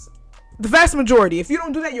 The vast majority. If you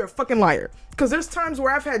don't do that, you're a fucking liar. Because there's times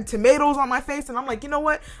where I've had tomatoes on my face and I'm like, you know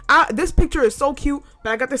what? This picture is so cute,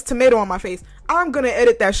 but I got this tomato on my face. I'm gonna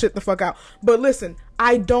edit that shit the fuck out. But listen,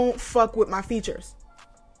 I don't fuck with my features.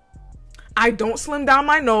 I don't slim down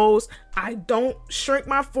my nose. I don't shrink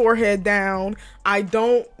my forehead down. I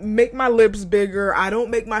don't make my lips bigger. I don't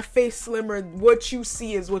make my face slimmer. What you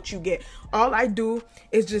see is what you get. All I do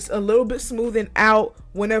is just a little bit smoothing out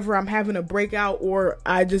whenever I'm having a breakout, or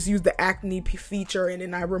I just use the acne feature and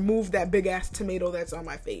then I remove that big ass tomato that's on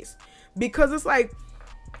my face. Because it's like,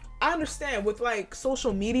 I understand with like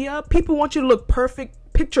social media, people want you to look perfect,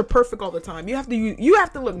 picture perfect all the time. You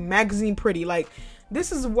have to look magazine pretty. Like,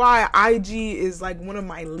 this is why IG is like one of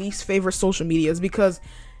my least favorite social medias, because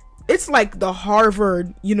it's like the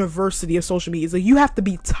Harvard University of social media. So you have to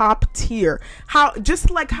be top tier. Just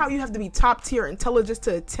like how you have to be top tier intelligence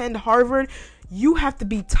to attend Harvard, you have to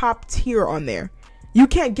be top tier on there. You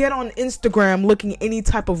can't get on Instagram looking any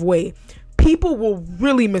type of way. People will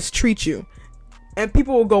really mistreat you, and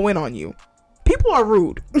people will go in on you. People are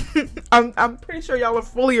rude. I'm pretty sure y'all are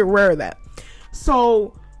fully aware of that.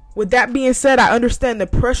 So with that being said, I understand the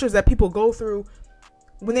pressures that people go through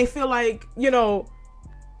when they feel like, you know,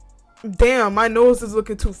 damn, my nose is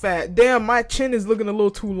looking too fat. Damn, my chin is looking a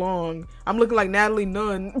little too long. I'm looking like Natalie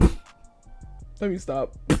Nunn. Let me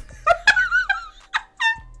stop.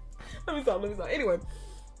 Let me stop. Anyway,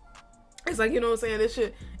 it's like, you know what I'm saying? This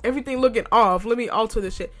shit, everything looking off. Let me alter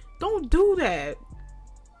this shit. Don't do that.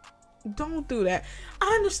 Don't do that. I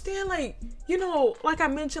understand, like, you know, like I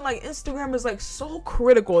mentioned, like, Instagram is, like, so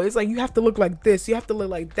critical. It's like, you have to look like this, you have to look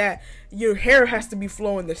like that, your hair has to be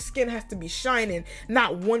flowing, the skin has to be shining,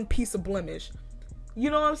 not one piece of blemish. You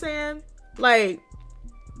know what I'm saying? Like,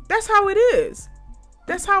 that's how it is.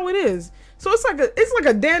 That's how it is. So it's like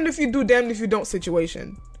a damned if you do, damned if you don't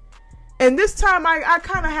situation. And this time, I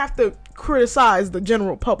kind of have to criticize the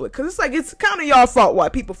general public, because it's like, it's kind of y'all fault why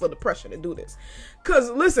people feel the pressure to do this.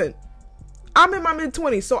 Because, listen, I'm in my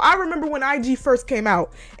mid-20s, so I remember when IG first came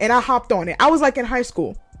out, and I hopped on it. I was, like, in high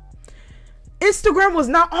school. Instagram was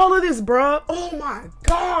not all of this, bruh. Oh, my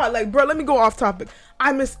God. Like, bruh, let me go off topic.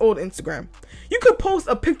 I miss old Instagram. You could post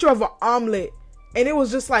a picture of an omelet, and it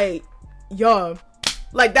was just like, yo,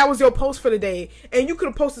 like, that was your post for the day. And you could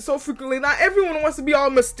have posted so frequently. Not everyone wants to be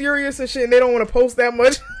all mysterious and shit, and they don't want to post that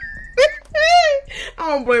much. I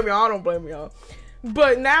don't blame y'all.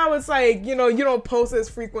 But now it's like, you know, you don't post as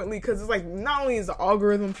frequently because it's like, not only is the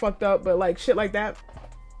algorithm fucked up, but like shit like that.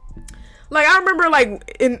 Like, I remember,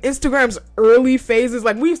 like, in Instagram's early phases,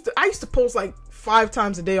 like, I used to post like 5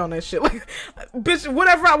 times a day on that shit. Like, bitch,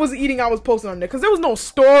 whatever I was eating, I was posting on there, because there was no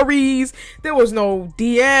stories, there was no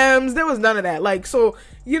DMs, there was none of that. Like, so,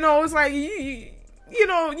 you know, it's like, you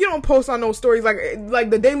know, you don't post on those stories. Like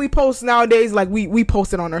the daily posts nowadays, like, we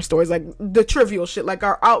post it on our stories, like the trivial shit, like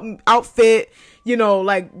our outfit, you know,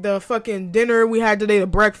 like the fucking dinner we had today, the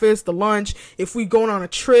breakfast, the lunch, if we going on a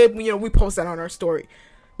trip, you know, we post that on our story.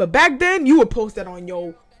 But back then, you would post that on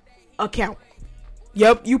your account.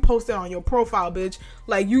 Yep, you posted on your profile, bitch.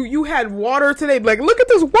 Like, you had water today. Like, look at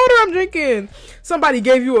this water I'm drinking. Somebody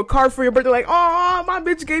gave you a card for your birthday. Like, oh, my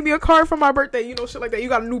bitch gave me a card for my birthday. You know, shit like that. You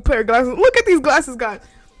got a new pair of glasses. Look at these glasses, guys.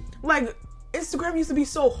 Like, Instagram used to be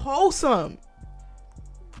so wholesome.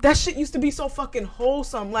 That shit used to be so fucking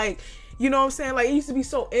wholesome. Like, you know what I'm saying? Like, it used to be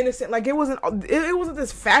so innocent. Like, it wasn't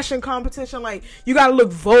this fashion competition. Like, you gotta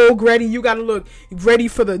look Vogue ready. You gotta look ready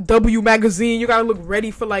for the W magazine. You gotta look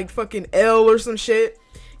ready for, like, fucking Elle or some shit.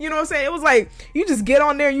 You know what I'm saying? It was like, you just get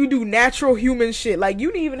on there and you do natural human shit. Like,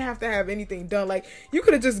 you didn't even have to have anything done. Like, you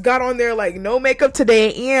could have just got on there, like, no makeup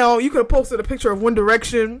today. You could have posted a picture of One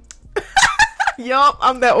Direction. Yup,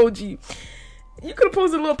 I'm that OG. You could have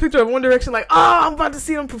posted a little picture of One Direction, like, oh, I'm about to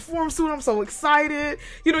see them perform soon, I'm so excited.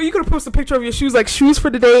 You know, you could have posted a picture of your shoes, like, shoes for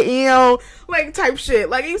the day, like, type shit.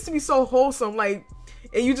 Like, it used to be so wholesome, like,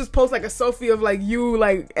 and you just post, like, a selfie of, like, you,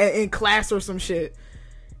 like, in class or some shit.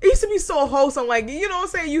 It used to be so wholesome, like, you know what I'm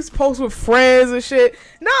saying? You used to post with friends and shit.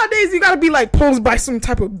 Nowadays, you gotta be, like, posed by some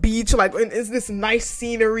type of beach, like, it's this nice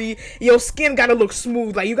scenery. Your skin gotta look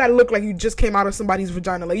smooth, like, you gotta look like you just came out of somebody's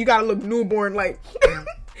vagina. Like, you gotta look newborn, like...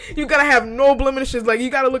 You gotta have no blemishes. Like, you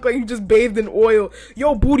gotta look like you just bathed in oil.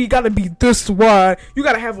 Your booty gotta be this wide. You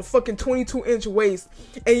gotta have a fucking 22-inch waist.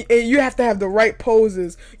 And you have to have the right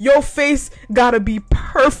poses. Your face gotta be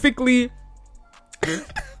perfectly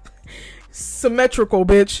symmetrical,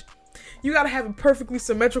 bitch. You gotta have a perfectly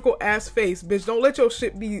symmetrical ass face, bitch. Don't let your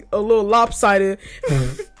shit be a little lopsided.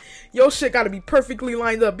 Your shit gotta be perfectly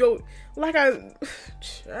lined up.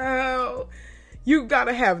 Child, you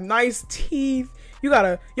gotta have nice teeth.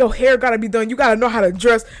 Your hair gotta be done. You gotta know how to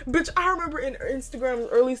dress. Bitch, I remember in Instagram's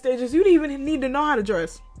early stages, you didn't even need to know how to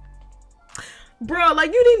dress. Bruh,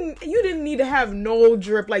 like, you didn't need to have no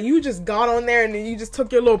drip. Like, you just got on there and then you just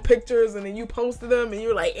took your little pictures and then you posted them and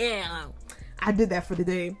you're like, yeah, I did that for the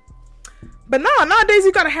day. But nowadays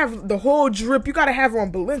you gotta have the whole drip. You gotta have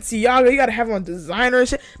on Balenciaga. You gotta have on designer and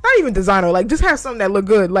shit. Not even designer. Like, just have something that look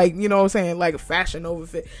good. Like, you know what I'm saying? Like a fashion Nova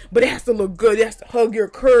fit. But it has to look good. It has to hug your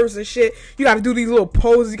curves and shit. You gotta do these little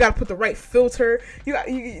poses. You gotta put the right filter.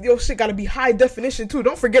 Your shit gotta be high definition too.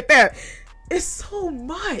 Don't forget that. It's so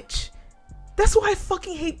much. That's why I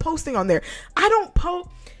fucking hate posting on there. I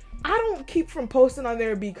don't keep from posting on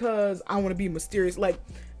there because I want to be mysterious. Like,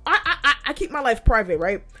 I keep my life private,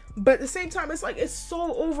 right? But at the same time, it's like, it's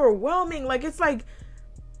so overwhelming. Like, it's like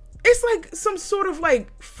some sort of,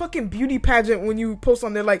 like, fucking beauty pageant when you post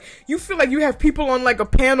on there. Like, you feel like you have people on, like, a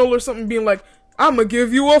panel or something being like, I'm gonna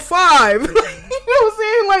give you a 5. You know what I'm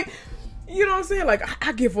saying? Like, you know what I'm saying? Like,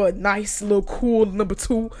 I give her a nice little cool number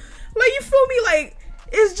 2. Like, you feel me? Like,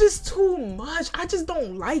 it's just too much. I just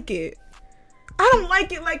don't like it. I don't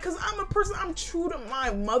like it, like, because I'm a person, I'm true to my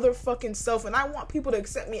motherfucking self, and I want people to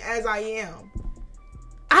accept me as I am.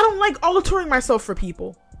 I don't like altering myself for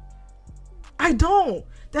people. I don't.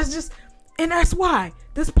 And that's why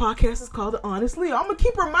this podcast is called The Honest Leo. I'm going to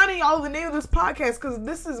keep reminding y'all of the name of this podcast, because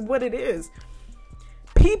this is what it is.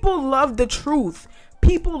 People love the truth.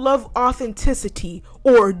 People love authenticity,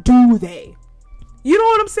 or do they? You know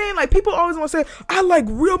what I'm saying? Like, people always want to say, I like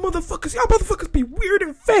real motherfuckers. Y'all motherfuckers be weird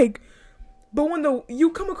and fake. But when you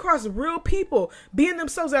come across real people being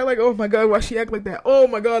themselves, they're like, oh my god, why she act like that? Oh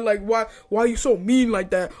my god, like why you so mean like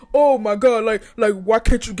that? Oh my god, like why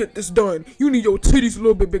can't you get this done? You need your titties a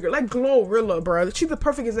little bit bigger. Like Glorilla, bro. She's the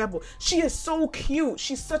perfect example. She is so cute.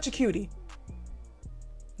 She's such a cutie.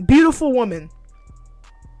 Beautiful woman.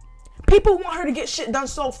 People want her to get shit done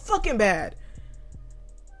so fucking bad.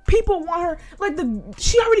 People want her, like,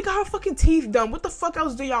 she already got her fucking teeth done. What the fuck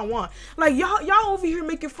else do y'all want? Like, y'all over here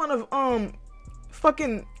making fun of,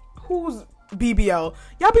 fucking, who's BBL?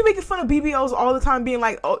 Y'all be making fun of BBLs all the time, being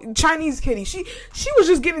like, oh, Chinese kitty. She was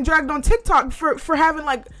just getting dragged on TikTok for having,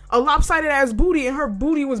 like, a lopsided ass booty, and her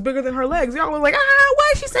booty was bigger than her legs. Y'all was like,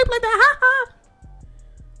 why is she shaped like that? Ha ha.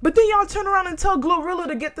 But then y'all turn around and tell Glorilla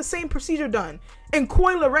to get the same procedure done. And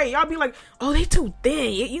Coi Leray, y'all be like, oh, they too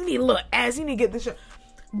thin. You need a little ass. You need to get this shit.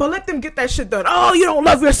 But let them get that shit done. Oh, you don't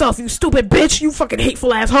love yourself, you stupid bitch. You fucking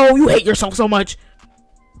hateful asshole. You hate yourself so much.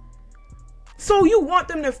 So you want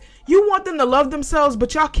them to love themselves,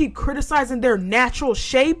 but y'all keep criticizing their natural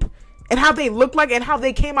shape and how they look like and how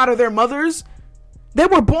they came out of their mothers. They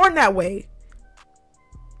were born that way.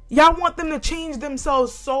 Y'all want them to change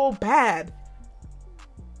themselves so bad.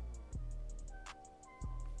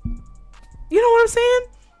 You know what I'm saying?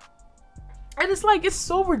 And it's like, it's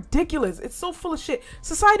so ridiculous. It's so full of shit.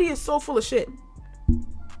 Society is so full of shit.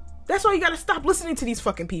 That's why you gotta stop listening to these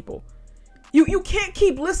fucking people. You can't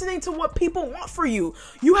keep listening to what people want for you.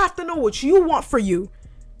 You have to know what you want for you.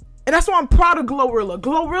 And that's why I'm proud of Glorilla.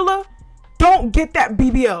 Glorilla, don't get that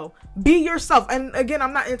BBL. Be yourself. And again,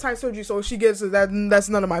 I'm not anti-surgery, so if she gets it, that's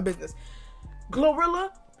none of my business. Glorilla,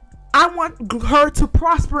 I want her to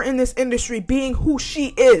prosper in this industry being who she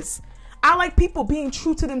is. I like people being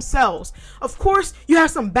true to themselves. Of course, you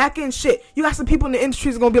have some back end shit. You got some people in the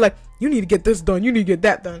industry that's gonna be like, you need to get this done. You need to get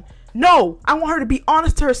that done. No, I want her to be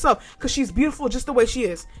honest to herself because she's beautiful just the way she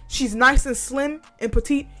is. She's nice and slim and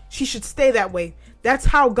petite. She should stay that way. That's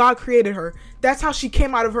how God created her. That's how she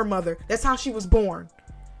came out of her mother. That's how she was born.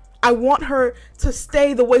 I want her to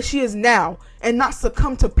stay the way she is now and not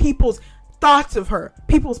succumb to people's thoughts of her,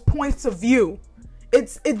 people's points of view.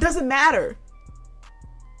 It doesn't matter.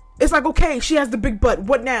 It's like, okay, she has the big butt.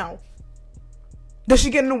 What now? Does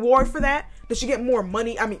she get an award for that? Does she get more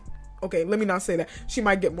money? I mean, okay, let me not say that. She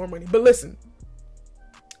might get more money. But listen,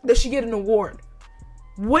 does she get an award?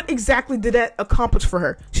 What exactly did that accomplish for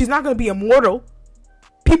her? She's not going to be immortal.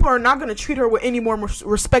 People are not going to treat her with any more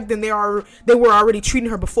respect than they were already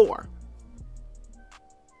treating her before.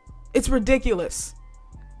 It's ridiculous.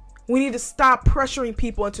 We need to stop pressuring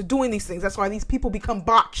people into doing these things. That's why these people become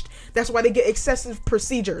botched. That's why they get excessive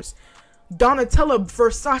procedures. Donatella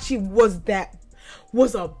Versace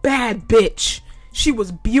was a bad bitch. She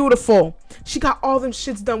was beautiful. She got all them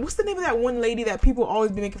shits done. What's the name of that one lady that people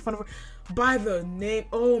always be making fun of her? By the name.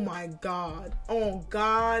 Oh my God. Oh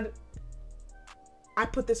God. I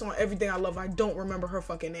put this on everything I love. I don't remember her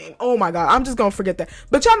fucking name. Oh my God. I'm just gonna forget that.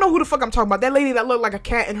 But y'all know who the fuck I'm talking about. That lady that looked like a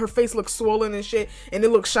cat and her face looked swollen and shit. And it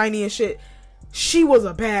looked shiny and shit. She was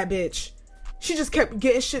a bad bitch. She just kept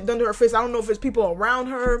getting shit done to her face. I don't know if it's people around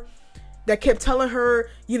her that kept telling her,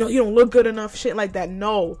 you know, you don't look good enough. Shit like that.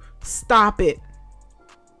 No. Stop it.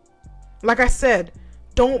 Like I said,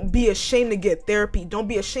 don't be ashamed to get therapy. Don't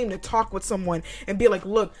be ashamed to talk with someone and be like,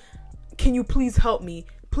 look, can you please help me?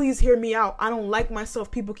 Please hear me out. I don't like myself.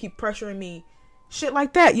 People keep pressuring me. Shit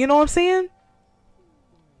like that. You know what I'm saying?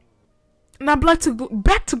 Now back to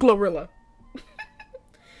Glorilla.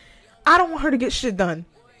 I don't want her to get shit done.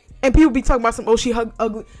 And people be talking about some, oh, she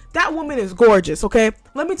ugly. That woman is gorgeous, okay?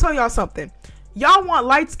 Let me tell y'all something. Y'all want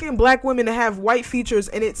light-skinned black women to have white features,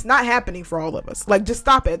 and it's not happening for all of us. Like, just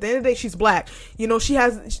stop it. At the end of the day, she's black. You know,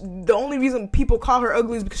 the only reason people call her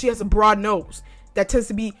ugly is because she has a broad nose. That tends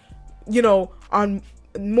to be, you know, on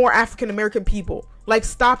more African American people. Like,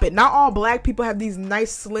 stop it. Not all black people have these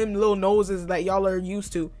nice slim little noses that y'all are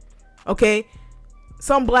used to. Okay?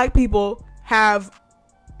 Some black people have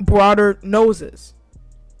broader noses.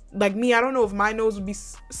 Like me, I don't know if my nose would be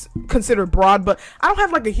considered broad, but I don't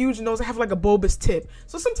have like a huge nose. I have like a bulbous tip.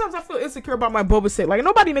 So sometimes I feel insecure about my bulbous tip. Like,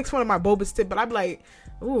 nobody makes fun of my bulbous tip, but I'm like,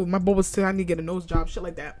 ooh, my bulbous tip, I need to get a nose job, shit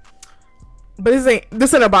like that. But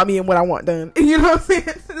this ain't about me and what I want done. You know what I'm saying?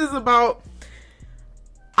 This is about,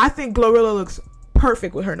 I think Glorilla looks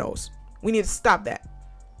perfect with her nose. We need to stop that.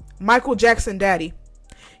 Michael Jackson daddy,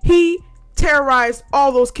 he terrorized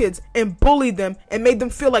all those kids and bullied them and made them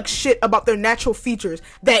feel like shit about their natural features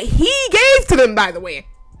that he gave to them, by the way.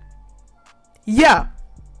 Yeah.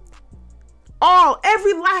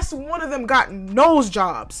 Every last one of them got nose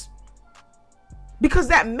jobs because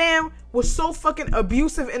that man was so fucking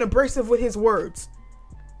abusive and abrasive with his words.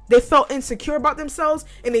 They felt insecure about themselves,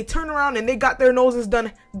 and they turned around and they got their noses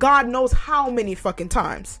done God knows how many fucking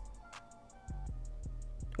times.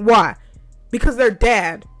 Why? Because their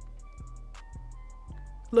dad.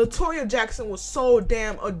 LaToya Jackson was so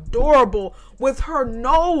damn adorable with her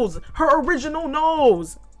nose, her original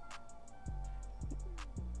nose.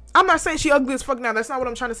 I'm not saying she ugly as fuck now. That's not what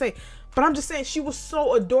I'm trying to say. But I'm just saying she was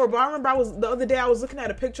so adorable. I remember the other day I was looking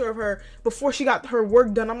at a picture of her before she got her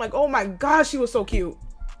work done. I'm like, oh my God, she was so cute.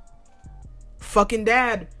 Fucking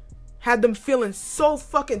dad had them feeling so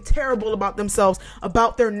fucking terrible about themselves,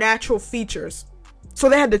 about their natural features. So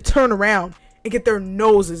they had to turn around and get their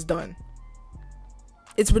noses done.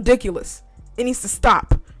 It's ridiculous. It needs to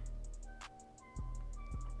stop.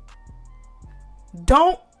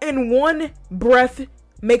 Don't in one breath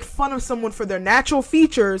make fun of someone for their natural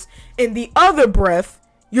features. In the other breath,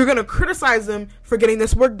 you're going to criticize them for getting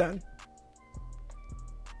this work done.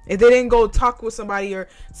 If they didn't go talk with somebody or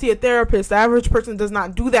see a therapist, the average person does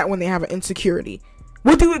not do that when they have an insecurity.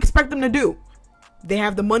 What do you expect them to do? They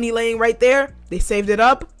have the money laying right there. They saved it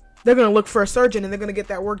up. They're going to look for a surgeon and they're going to get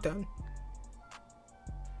that work done.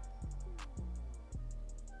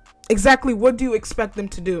 Exactly what do you expect them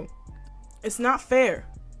to do? It's not fair.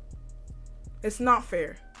 It's not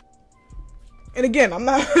fair. And again, I'm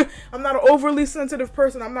not an overly sensitive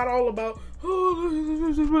person. I'm not all about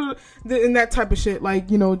and that type of shit. Like,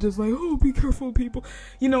 you know, just like, oh, be careful, people.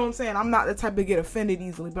 You know what I'm saying? I'm not the type to get offended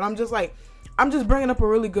easily. But I'm just bringing up a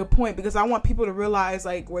really good point because I want people to realize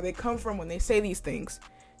like where they come from when they say these things.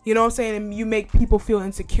 You know what I'm saying? And you make people feel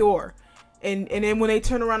insecure. And then when they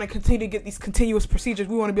turn around and continue to get these continuous procedures,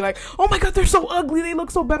 we want to be like, oh my God, they're so ugly. They look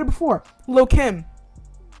so better before. Lil' Kim.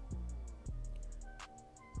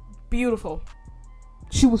 Beautiful.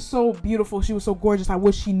 She was so beautiful. She was so gorgeous. I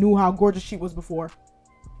wish she knew how gorgeous she was before.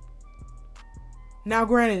 Now,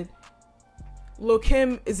 granted, Lil'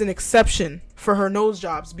 Kim is an exception for her nose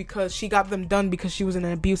jobs because she got them done because she was in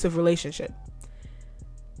an abusive relationship.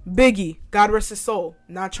 Biggie, God rest his soul,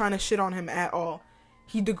 not trying to shit on him at all.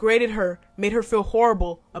 He degraded her, made her feel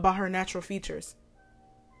horrible about her natural features.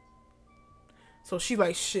 So she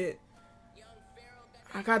like, shit,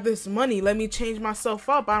 I got this money. Let me change myself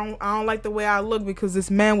up. I don't like the way I look because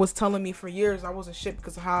this man was telling me for years I wasn't shit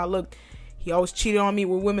because of how I looked. He always cheated on me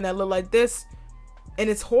with women that look like this. And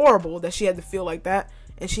it's horrible that she had to feel like that.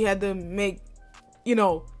 And she had to make, you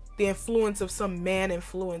know, the influence of some man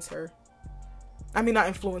influence her. I mean, not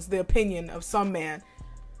influence, the opinion of some man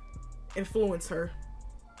influence her.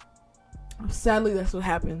 Sadly, that's what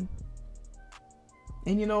happened.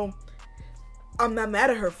 And, you know, I'm not mad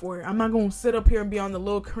at her for it. I'm not going to sit up here and be on the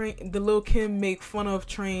Lil' Kim make fun of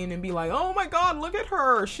train and be like, oh my God, look at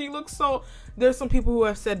her. She looks so... There's some people who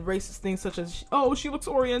have said racist things such as, oh, she looks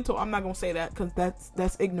oriental. I'm not going to say that because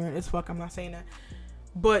that's ignorant as fuck. I'm not saying that.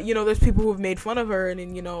 But, you know, there's people who have made fun of her. And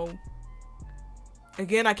then, you know,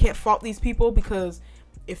 again, I can't fault these people because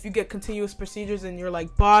if you get continuous procedures and you're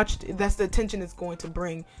like botched, that's the attention it's going to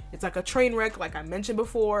bring. It's like a train wreck, like I mentioned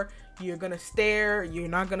before. You're gonna stare. You're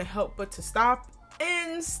not gonna help but to stop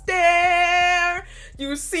and stare.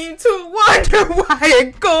 You seem to wonder why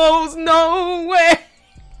it goes nowhere.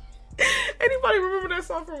 Anybody remember that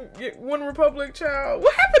song from One Republic, child?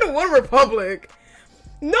 What happened to One Republic?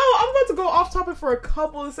 No, I'm about to go off topic for a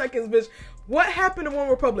couple of seconds, bitch. What happened to One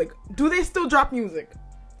Republic? Do they still drop music?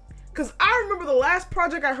 Because I remember the last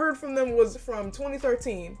project I heard from them was from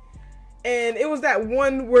 2013. And it was that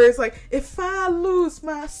one where it's like, if I lose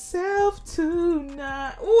myself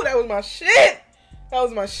tonight. Ooh, that was my shit. That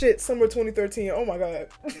was my shit. Summer 2013. Oh my God.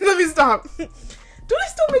 Let me stop. Do they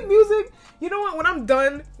still make music? You know what? When I'm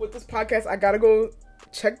done with this podcast, I gotta go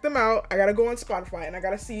check them out. I gotta go on Spotify and I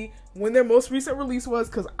gotta see when their most recent release was.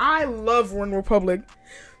 Because I love One Republic.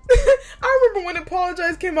 I remember when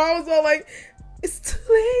Apologize came out, I was all like, it's too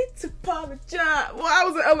late to apologize. Well, I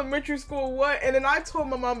was in elementary school, what? And then I told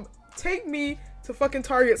my mom, take me to fucking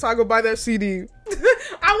Target so I go buy that CD.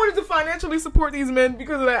 I wanted to financially support these men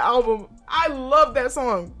because of that album. I love that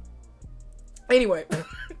song. Anyway.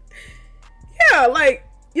 Yeah, like,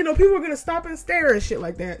 you know, people are gonna stop and stare and shit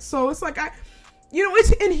like that. So it's like, you know,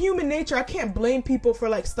 it's in human nature. I can't blame people for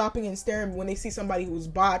like stopping and staring when they see somebody who's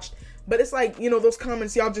botched. But it's like, you know, those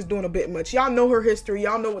comments, y'all just doing a bit much. Y'all know her history.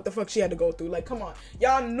 Y'all know what the fuck she had to go through. Like, come on.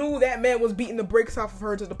 Y'all knew that man was beating the brakes off of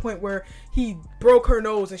her to the point where he broke her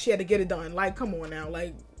nose and she had to get it done. Like, come on now.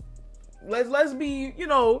 Like, let's be, you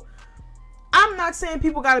know, I'm not saying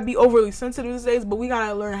people gotta be overly sensitive these days, but we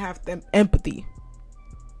gotta learn to have empathy.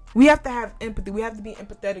 We have to have empathy. We have to be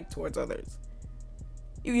empathetic towards others.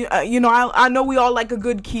 You know, I know we all like a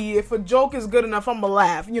good key. If a joke is good enough, I'm gonna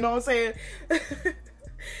laugh. You know what I'm saying?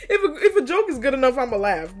 if a joke is good enough, I'ma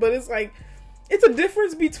laugh. But it's like, it's a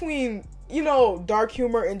difference between, you know, dark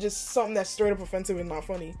humor and just something that's straight up offensive and not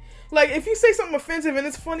funny. Like, if you say something offensive and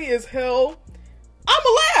it's funny as hell, I'ma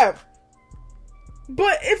laugh.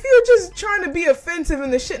 But if you're just trying to be offensive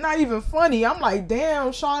and the shit not even funny, I'm like,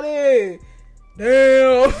 damn, Shawty.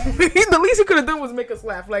 Damn. The least you could have done was make us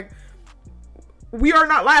laugh. Like, we are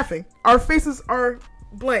not laughing. Our faces are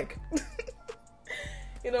blank.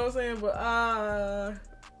 You know what I'm saying? But,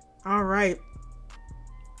 alright.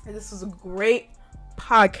 This was a great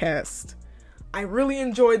podcast. I really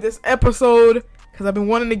enjoyed this episode because I've been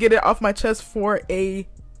wanting to get it off my chest for a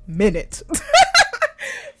minute.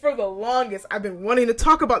 For the longest, I've been wanting to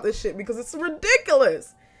talk about this shit because it's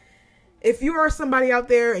ridiculous. If you are somebody out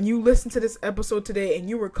there and you listen to this episode today and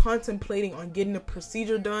you were contemplating on getting a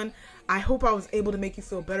procedure done, I hope I was able to make you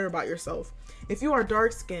feel better about yourself. If you are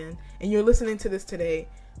dark skinned and you're listening to this today,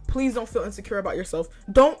 please don't feel insecure about yourself.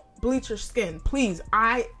 Don't bleach your skin. Please.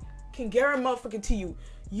 I can guarantee to you,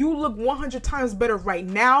 you look 100 times better right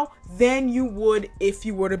now than you would if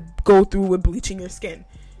you were to go through with bleaching your skin.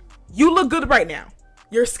 You look good right now.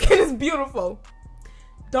 Your skin is beautiful.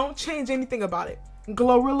 Don't change anything about it.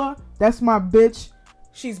 Glorilla, that's my bitch.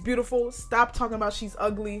 She's beautiful. Stop talking about she's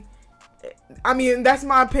ugly. I mean, that's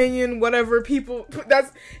my opinion. Whatever, people.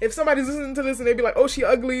 That's, if somebody's listening to this and they be like, "Oh, she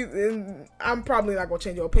ugly," then I'm probably not gonna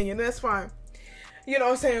change your opinion. That's fine. You know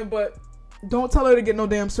what I'm saying? But don't tell her to get no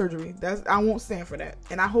damn surgery. I won't stand for that.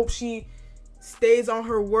 And I hope she stays on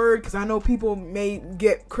her word, because I know people may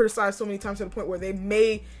get criticized so many times to the point where they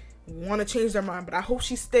may want to change their mind, but I hope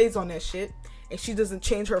she stays on that shit and she doesn't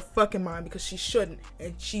change her fucking mind, because she shouldn't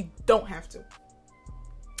and she don't have to.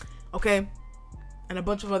 Okay? And a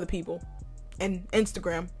bunch of other people and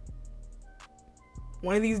Instagram.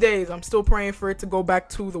 One of these days, I'm still praying for it to go back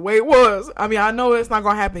to the way it was. I mean, I know it's not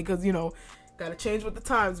gonna happen because, you know, gotta change with the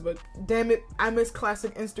times, but damn it, I miss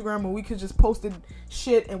classic Instagram where we could just posted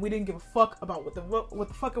shit and we didn't give a fuck about what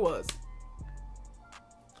the fuck it was.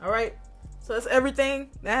 Alright? So that's everything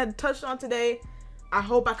that I had touched on today. I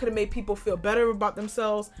hope I could have made people feel better about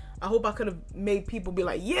themselves. I hope I could have made people be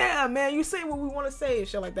like, yeah, man, you say what we want to say and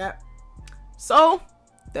shit like that. So,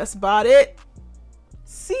 that's about it.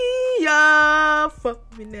 See ya. Fuck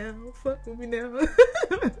with me now.